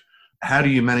fruit. How do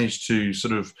you manage to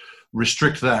sort of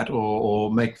restrict that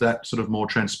or make that sort of more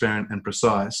transparent and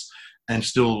precise and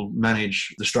still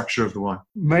manage the structure of the wine?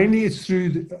 Mainly it's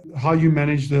through how you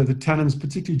manage the tannins,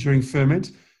 particularly during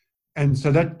ferment. And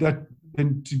so that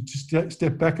then to just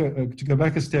go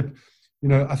back a step,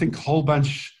 I think whole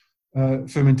bunch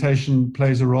fermentation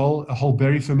plays a role, a whole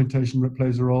berry fermentation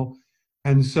plays a role.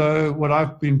 And so what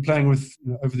I've been playing with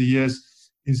over the years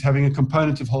is having a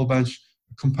component of whole bunch,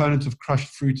 a component of crushed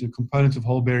fruit, a component of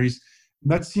whole berries.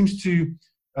 And that seems to,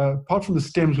 apart from the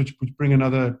stems, which bring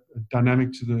another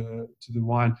dynamic to the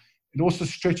wine, it also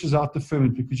stretches out the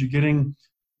ferment because you're getting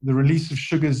the release of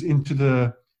sugars into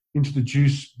the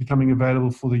juice becoming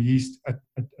available for the yeast at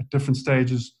different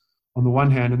stages on the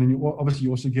one hand, and then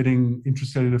you're also getting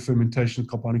intracellular fermentation,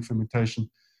 carbonic fermentation,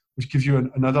 which gives you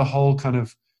another whole kind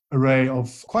of array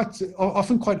of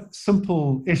often quite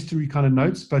simple estery kind of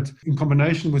notes, but in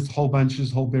combination with whole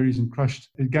bunches, whole berries, and crushed,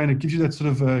 again, it gives you that sort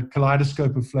of a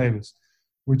kaleidoscope of flavors,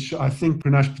 which I think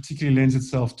Grenache particularly lends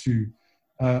itself to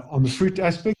on the fruit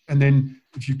aspect. And then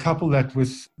if you couple that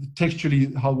with texturally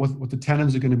what the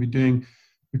tannins are going to be doing,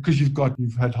 because you've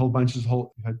had whole bunches, you've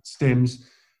had stems.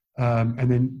 And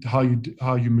then how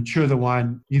you mature the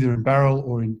wine either in barrel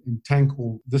or in tank,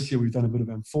 or this year we've done a bit of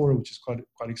amphora, which is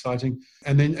quite exciting.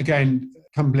 And then again,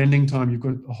 come blending time, you've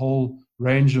got a whole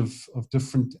range of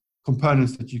different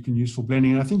components that you can use for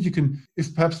blending. And I think you can,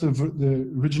 if perhaps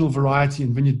the original variety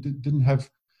and vineyard didn't have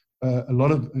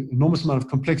enormous amount of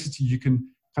complexity, you can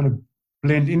kind of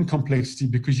blend in complexity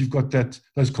because you've got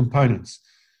those components.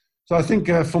 So I think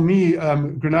for me,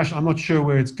 Grenache, I'm not sure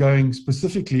where it's going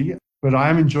specifically, but I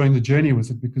am enjoying the journey with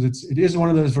it because it is one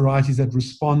of those varieties that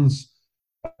responds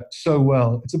so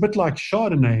well. It's a bit like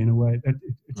Chardonnay in a way, that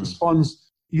it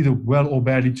responds either well or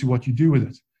badly to what you do with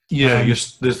it. Yeah,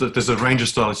 there's a range of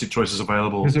stylistic choices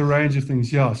available. There's a range of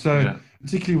things, yeah. So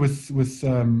particularly with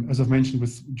as I've mentioned,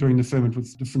 during the ferment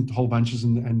with different whole bunches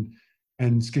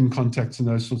and skin contacts and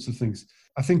those sorts of things.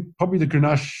 I think probably the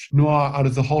Grenache Noir out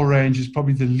of the whole range is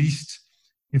probably the least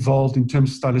evolved in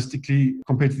terms stylistically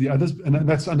compared to the others, and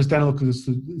that's understandable because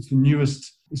it's the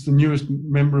newest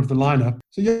member of the lineup.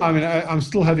 So yeah, I mean, I'm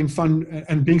still having fun,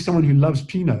 and being someone who loves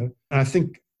Pinot, and I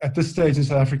think at this stage in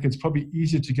South Africa, it's probably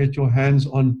easier to get your hands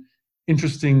on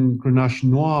interesting Grenache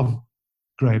Noir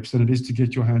grapes than it is to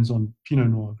get your hands on Pinot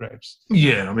Noir grapes.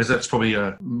 Yeah, I mean that's probably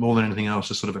more than anything else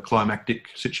a sort of a climactic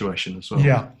situation as well.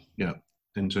 Yeah.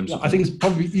 In terms of, I think it's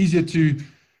probably easier to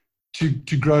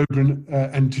grow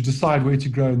and to decide where to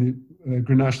grow in the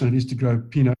Grenache than it is to grow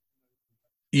Pinot.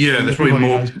 Yeah, there's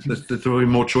probably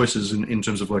more choices in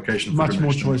terms of location. Much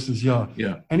more choices, yeah.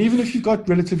 And even if you've got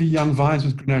relatively young vines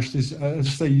with Grenache, there's, as I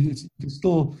say, you can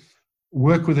still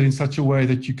work with it in such a way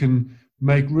that you can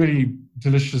make really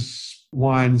delicious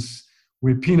wines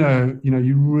where Pinot,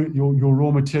 your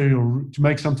raw material, to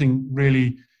make something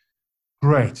really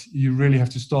great, you really have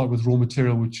to start with raw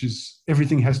material, which is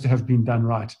everything has to have been done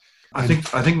right. I think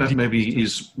that maybe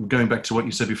is going back to what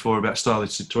you said before about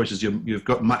stylistic choices. You've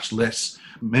got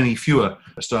many fewer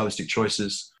stylistic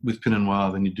choices with Pinot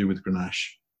Noir than you do with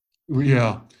Grenache.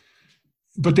 Yeah,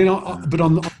 but then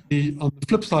on the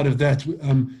flip side of that,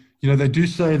 they do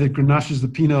say that Grenache is the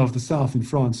Pinot of the South in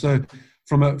France. So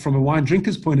from a wine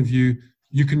drinker's point of view,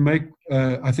 you can make.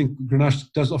 I think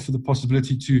Grenache does offer the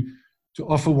possibility to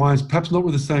offer wines, perhaps not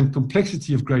with the same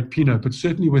complexity of great Pinot, but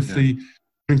certainly with the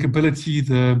drinkability,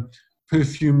 the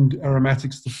perfumed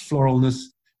aromatics, the floralness,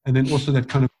 and then also that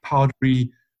kind of powdery,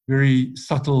 very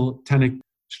subtle tannic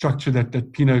structure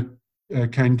that Pinot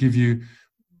can give you.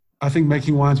 I think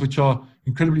making wines which are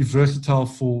incredibly versatile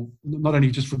for not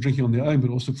only just for drinking on their own, but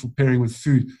also for pairing with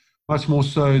food, much more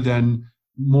so than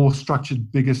more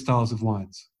structured, bigger styles of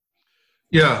wines.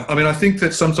 Yeah, I mean, I think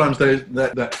that sometimes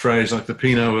that phrase, like the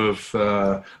Pinot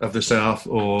of the South,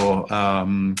 or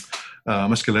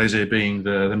Muscalese being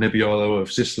the Nebbiolo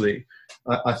of Sicily,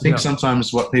 I think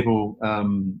sometimes what people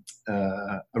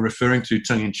are referring to,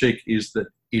 tongue in cheek, is that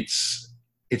it's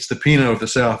the Pinot of the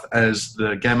South as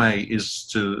the Gamay is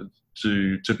to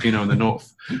Pinot in the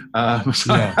North.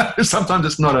 Sometimes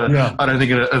it's not I don't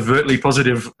think, an overtly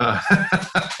positive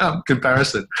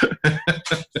comparison.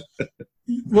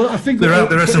 Well, I think there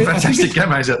are some fantastic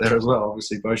Gamays out there as well.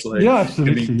 Obviously, Beaujolais. Yeah,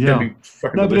 absolutely. Can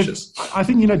be delicious. I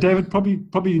think, David,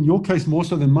 probably in your case more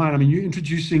so than mine. I mean, you're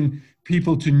introducing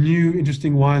people to new,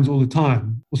 interesting wines all the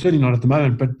time. Well, certainly not at the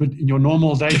moment, but in your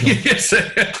normal day job. Yes,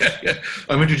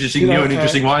 I'm introducing new and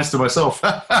interesting wines to myself.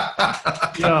 And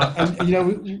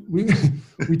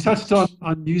we touched on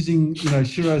using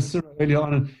Shiraz Syrah earlier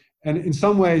on, and in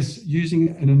some ways using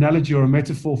an analogy or a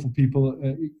metaphor for people,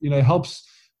 helps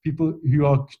people who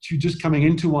are just coming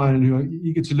into wine and who are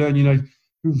eager to learn,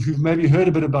 who've maybe heard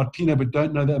a bit about Pinot but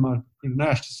don't know that about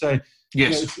Grenache, to say,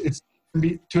 yes, it's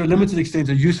to a limited extent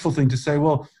a useful thing to say,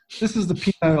 well, this is the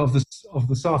Pinot of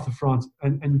the south of France,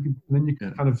 and then you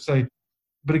can kind of say,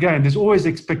 but again, there's always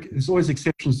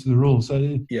exceptions to the rule. So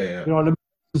there are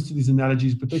limitations to these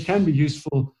analogies, but they can be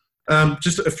useful.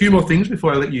 Just a few more things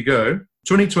before I let you go.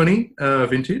 2020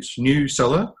 vintage, new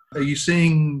cellar. Are you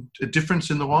seeing a difference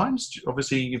in the wines?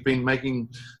 Obviously, you've been making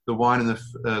the wine and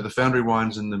the foundry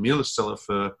wines in the Mealist cellar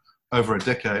for over a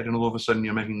decade, and all of a sudden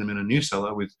you're making them in a new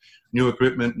cellar with new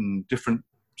equipment and different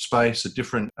space, a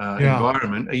different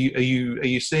environment. Are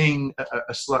you seeing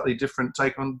a slightly different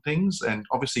take on things? And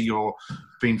obviously you're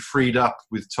being freed up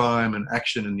with time and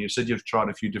action, and you said you've tried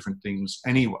a few different things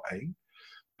anyway.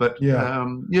 But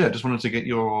just wanted to get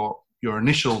your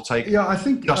initial take. Yeah, I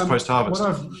think just post harvest.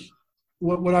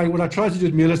 What I tried to do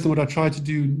at Mealist and what I tried to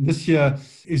do this year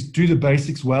is do the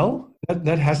basics well.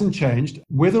 That hasn't changed.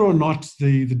 Whether or not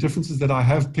the differences that I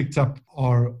have picked up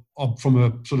are from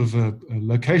a sort of a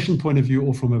location point of view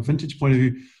or from a vintage point of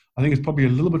view, I think it's probably a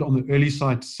little bit on the early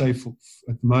side to say at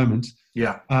the moment.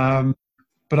 Yeah.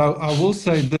 But I will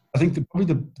say that I think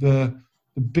probably the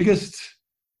biggest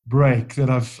break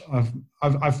that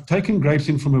I've taken grapes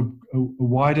in from a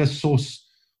wider source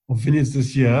of vineyards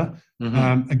this year.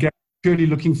 Mm-hmm. Again, purely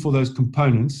looking for those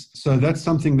components. So that's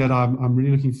something that I'm really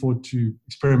looking forward to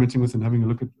experimenting with and having a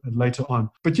look at later on.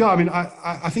 But yeah, I mean,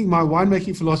 I think my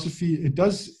winemaking philosophy, it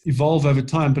does evolve over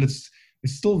time, but it's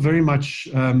still very much,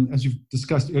 as you've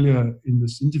discussed earlier in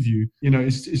this interview,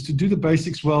 is to do the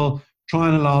basics well, try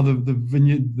and allow the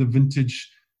vineyard, the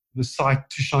vintage, the site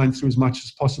to shine through as much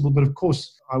as possible. But of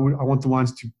course, I want the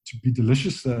wines to be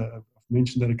delicious. I've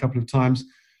mentioned that a couple of times.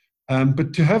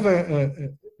 But to have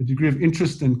a degree of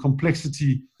interest and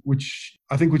complexity, which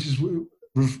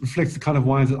reflects the kind of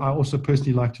wines that I also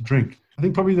personally like to drink. I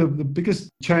think probably the biggest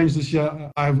change this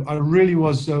year, I really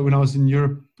was, when I was in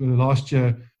Europe last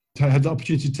year, I had the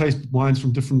opportunity to taste wines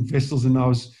from different vessels, and I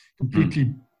was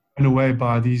completely blown away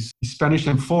by these Spanish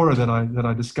amphora that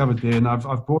I discovered there. And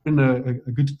I've brought in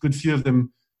a good few of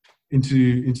them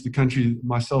into the country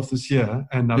myself this year,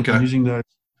 and I've been using those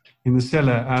in the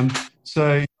cellar.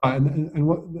 And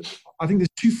what I think there's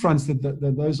two fronts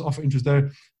that those offer interest.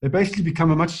 They basically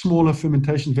become a much smaller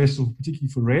fermentation vessel,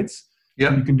 particularly for reds.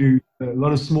 Yeah, you can do a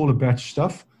lot of smaller batch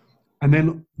stuff, and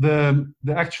then the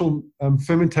actual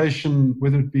fermentation,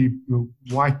 whether it be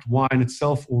white wine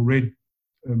itself or red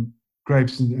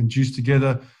grapes and juice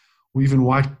together, or even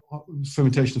white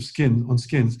fermentation of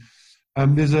skins.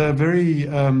 There's a very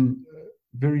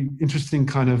very interesting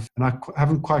kind of, and I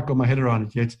haven't quite got my head around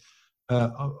it yet.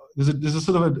 There's a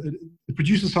sort of it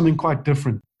produces something quite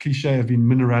different. Cliche of being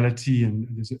minerality, and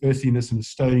there's an earthiness and a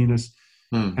stoniness,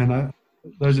 and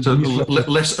those are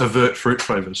less overt fruit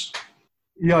flavors.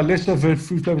 Yeah, less overt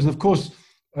fruit flavors, and of course,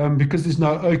 because there's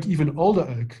no oak, even older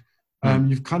oak,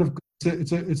 you've kind of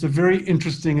it's a very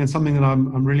interesting and something that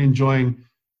I'm really enjoying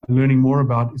and learning more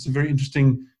about. It's a very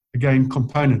interesting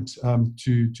component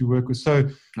to work with. So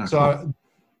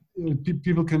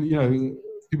people can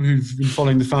people who've been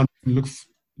following the foundry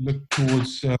look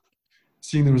towards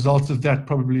seeing the results of that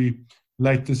probably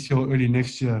late this year or early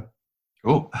next year.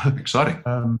 Oh, exciting.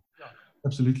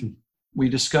 Absolutely. We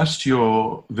discussed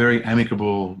your very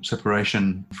amicable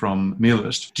separation from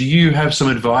Mealist. Do you have some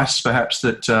advice, perhaps,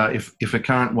 that if a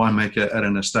current winemaker at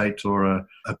an estate or a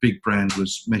big brand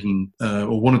was making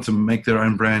or wanted to make their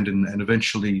own brand and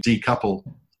eventually decouple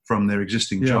from their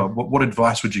existing job, what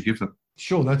advice would you give them?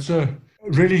 Sure, that's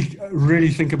really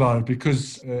think about it,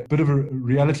 because a bit of a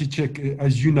reality check,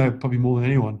 as you know, probably more than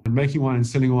anyone, making wine and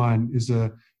selling wine is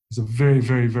a a very,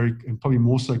 very, very, and probably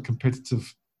more so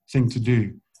competitive thing to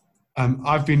do.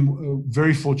 I've been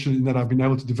very fortunate in that I've been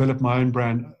able to develop my own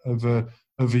brand over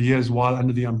years while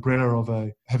under the umbrella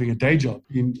of having a day job.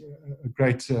 Been a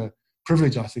great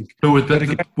privilege, I think. But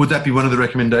would that be one of the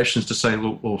recommendations to say,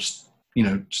 look, or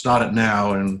start it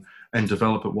now and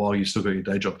develop it while you still got your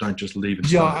day job? Don't just leave and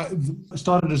start. Yeah,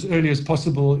 start it as early as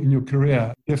possible in your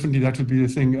career. Definitely, that would be the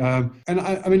thing. And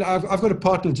I mean, I've got a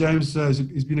partner, James,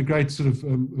 who's been a great sort of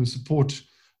support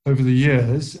over the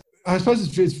years. I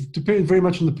suppose it's depends very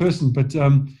much on the person, but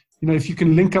if you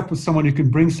can link up with someone who can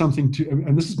bring something to,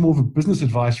 and this is more of a business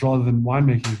advice rather than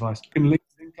winemaking advice, you can link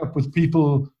up with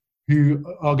people who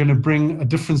are going to bring a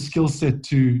different skill set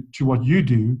to what you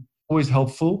do. Always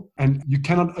helpful, and you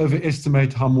cannot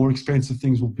overestimate how more expensive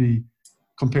things will be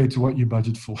compared to what you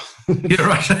budget for. Yeah,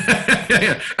 right.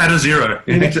 Yeah. Add a zero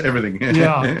to everything.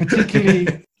 Yeah,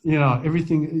 particularly,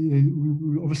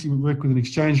 everything. We work with an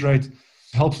exchange rate.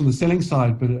 Helps on the selling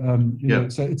side, but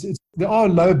so there are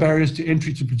low barriers to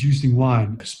entry to producing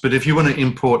wine. But if you want to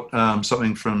import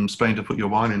something from Spain to put your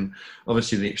wine in,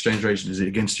 obviously the exchange rate is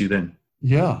against you then.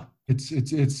 Yeah, it's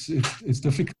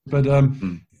difficult, but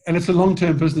and it's a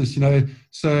long-term business,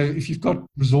 So if you've got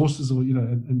resources, or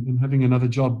and having another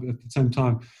job at the same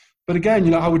time, but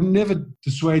again, I would never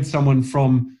dissuade someone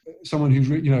from someone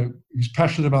who's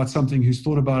passionate about something, who's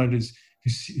thought about it,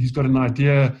 who's got an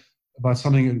idea about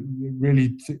something that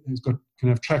really can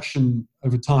have traction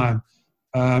over time.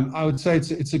 I would say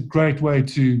it's a great way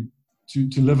to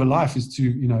live a life is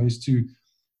to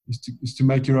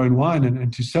make your own wine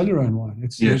and to sell your own wine.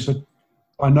 But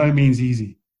by no means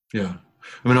easy. Yeah.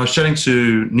 I mean, I was chatting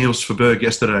to Niels Verberg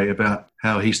yesterday about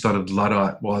how he started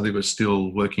Luddite while he was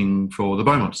still working for the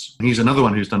Beaumonts. He's another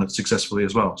one who's done it successfully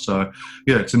as well. So,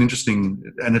 yeah, it's an interesting,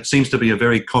 and it seems to be a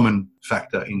very common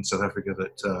factor in South Africa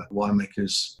that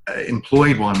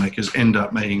employed winemakers end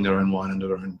up making their own wine under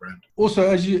their own brand. Also,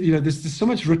 as there's so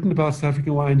much written about South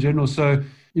African wine in general. So,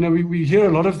 we hear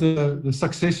a lot of the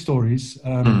success stories.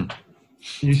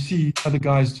 You see other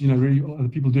guys, other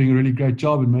people doing a really great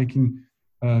job and making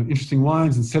interesting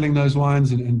wines and selling those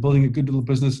wines and building a good little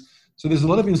business. So there's a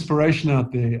lot of inspiration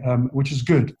out there, which is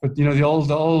good. But the old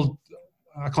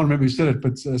I can't remember who said it,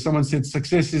 but someone said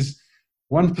success is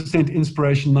 1%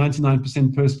 inspiration,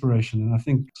 99% perspiration. And I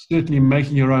think certainly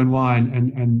making your own wine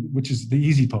and which is the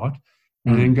easy part,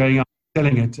 and then going out and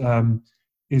selling it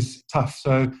is tough.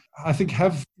 So I think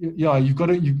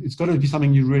it's got to be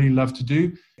something you really love to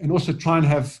do, and also try and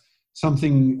have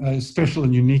something special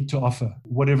and unique to offer,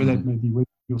 whatever that may be, whether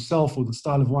yourself or the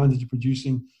style of wine that you're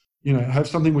producing. Have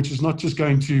something which is not just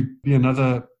going to be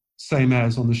another same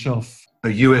as on the shelf. A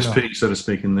USP, so to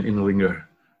speak, in the lingo.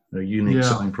 A unique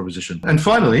selling proposition. And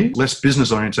finally, less business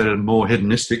oriented and more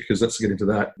hedonistic, because let's get into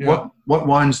that. Yeah. What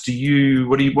wines are you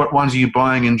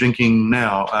buying and drinking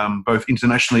now, both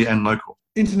internationally and local?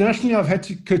 Internationally, I've had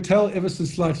to curtail ever so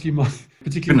slightly my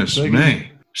particular. Goodness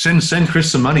me. Send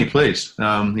Chris some money, please.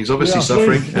 He's obviously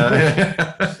suffering.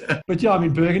 But I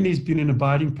mean, Burgundy's been an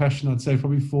abiding passion, I'd say,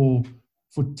 probably for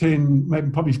 10, maybe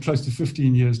probably close to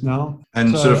 15 years now.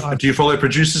 And so do you follow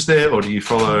producers there, or do you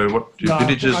follow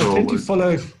vintages? I tend to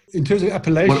follow, in terms of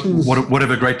appellations.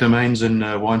 Whatever great domains and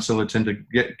wine cellar tend to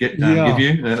give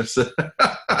you.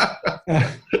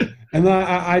 And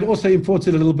I'd also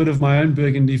imported a little bit of my own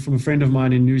Burgundy from a friend of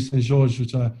mine in Nuits Saint-Georges,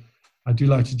 which I do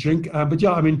like to drink. But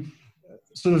I mean,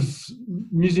 sort of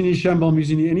Musigny, Chambord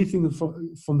Musigny, anything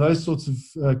from those sorts of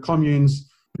communes,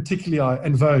 particularly,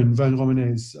 and Vosne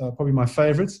Romanée, probably my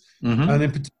favorites. Mm-hmm. And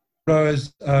then particularly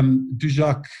growers,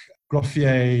 Dujac,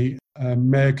 Groffier,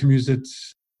 Meyer Camuset,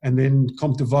 and then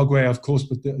Comte de Vogüé, of course,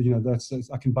 but that's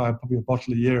I can buy probably a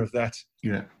bottle a year of that.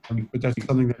 Yeah. But that's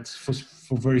something that's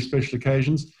for very special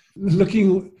occasions.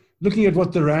 Looking at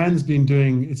what the Rand's been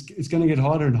doing, it's going to get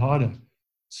harder and harder.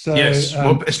 So, yes,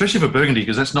 especially for Burgundy,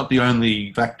 because that's not the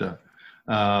only factor.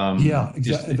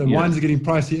 Exactly. The wines are getting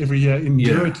pricey every year in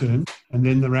euro terms, and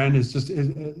then the Rand is just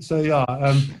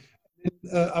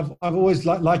I've always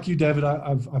like you, David.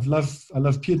 I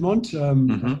love Piedmont,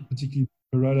 particularly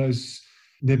Barolo's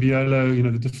Nebbiolo.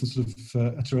 The different sort of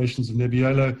iterations of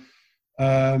Nebbiolo,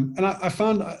 and I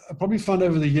probably found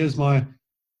over the years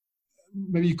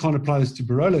maybe you can't apply this to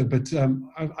Barolo, but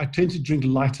I tend to drink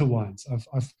lighter wines.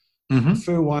 I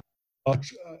prefer wines,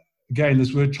 again,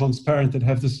 this word transparent, that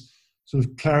have this sort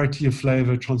of clarity of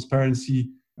flavor, transparency,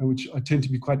 which I tend to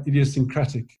be quite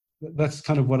idiosyncratic. That's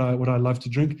kind of what I love to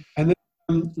drink. And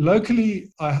then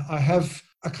locally, I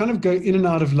kind of go in and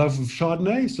out of love with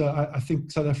Chardonnay. So I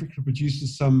think South Africa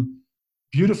produces some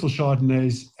beautiful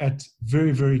Chardonnays at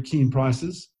very, very keen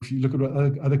prices. If you look at what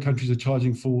other countries are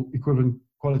charging for equivalent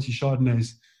quality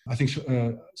Chardonnays, I think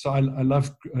so. I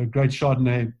love great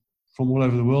Chardonnay from all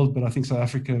over the world, but I think South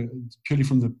Africa, purely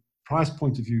from the price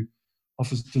point of view,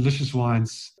 offers delicious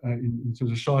wines in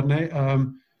terms of Chardonnay.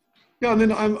 Yeah, and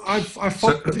then I've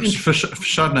So, for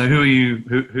Chardonnay, who are you?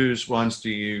 Whose wines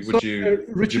would you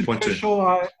Richard point to? Kershaw,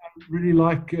 I really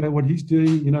like what he's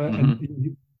doing.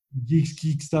 And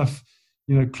geek stuff,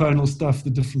 clonal stuff, the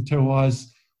different terroirs,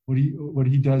 what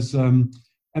he does, and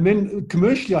then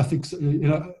commercially, I think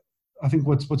I think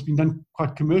what's been done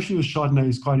quite commercially with Chardonnay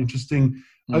is quite interesting.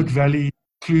 Oak Valley,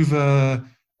 Kluwer,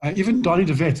 even Donny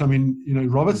de Wet. I mean,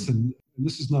 Robertson. And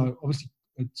this is now obviously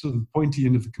at sort of the pointy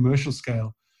end of the commercial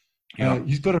scale. Yeah.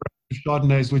 He's got a range of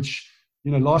Chardonnays, which,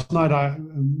 last night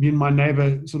me and my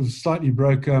neighbor sort of slightly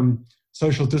broke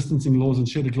social distancing laws and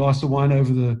shared a glass of wine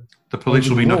over the... The police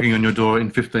will be knocking on your door in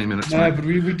 15 minutes. No, but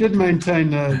we did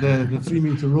maintain the 3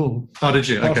 meter rule. Oh, did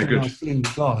you? Okay, good. In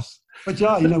the glass. But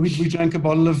yeah, we drank a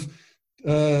bottle of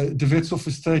De Wetzel's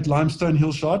Estate Limestone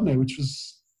Hill Chardonnay, which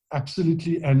was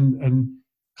absolutely and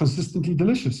consistently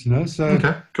delicious, So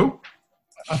okay, cool.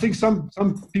 I think some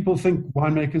people think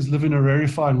winemakers live in a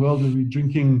rarefied world where we're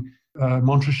drinking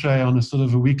Montrachet on a sort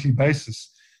of a weekly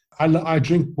basis. I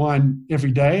drink wine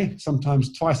every day,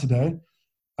 sometimes twice a day.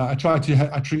 I try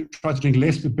to drink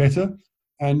less but better,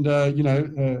 and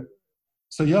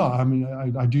so yeah. I mean,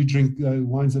 I do drink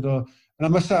wines that are, and I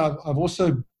must say I've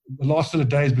also, the last sort of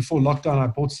days before lockdown, I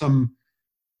bought some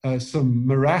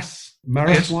Maras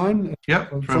wine. Yeah,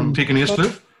 from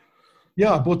Pekin-Eastcliff.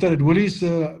 Yeah, I bought that at Woolies.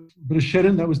 A bit of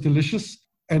Shannon, that was delicious,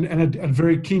 and at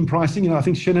very keen pricing. I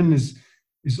think Shannon is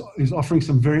offering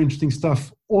some very interesting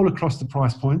stuff all across the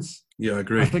price points. Yeah, I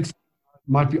agree. I think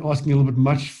might be asking a little bit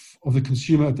much of the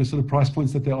consumer at the sort of price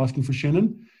points that they're asking for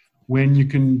Shannon, when you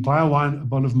can buy a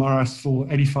bottle of Maras for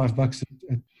 $85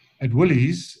 at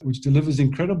Woolies, which delivers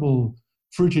incredible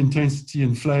fruit intensity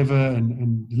and flavor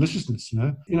and deliciousness.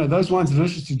 Those wines are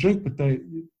delicious to drink, but they,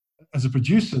 as a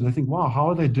producer, they think, wow, how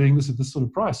are they doing this at this sort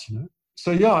of price? So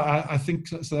yeah, I think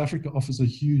South Africa offers a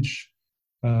huge,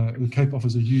 the Cape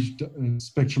offers a huge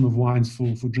spectrum of wines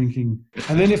for drinking.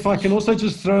 And then if I can also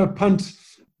just throw a punt,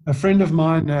 a friend of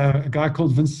mine, a guy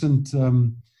called Vincent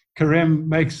Karem,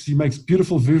 makes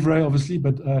beautiful Vouvray, obviously,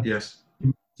 but yes, he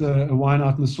makes a wine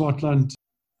out in the Swartland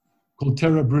called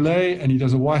Terra Brûlée, and he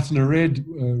does a white and a red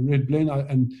blend,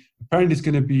 and apparently it's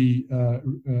going to be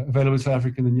available in South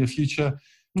Africa in the near future.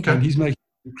 Okay. And he's making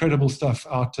incredible stuff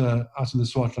out in the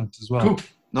Swartland as well. Cool,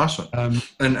 nice one.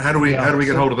 And how do we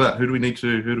get hold of that? Who do we need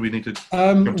to?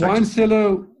 Wine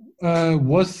Cellar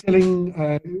was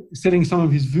selling some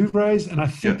of his Vouvrays, and I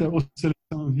think they're also selling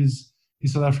some of his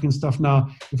South African stuff now.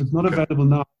 If it's not available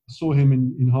now, I saw him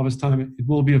in Harvest Time. It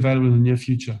will be available in the near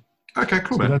future. Okay,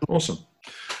 cool, man. Awesome.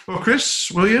 Well,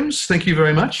 Chris Williams, thank you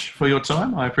very much for your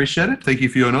time. I appreciate it. Thank you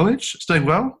for your knowledge. Stay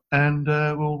well, and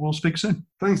we'll speak soon.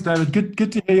 Thanks, David.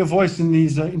 Good to hear your voice in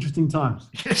these interesting times.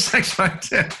 Yes, thanks,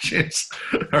 mate. Cheers.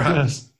 All right. Yes.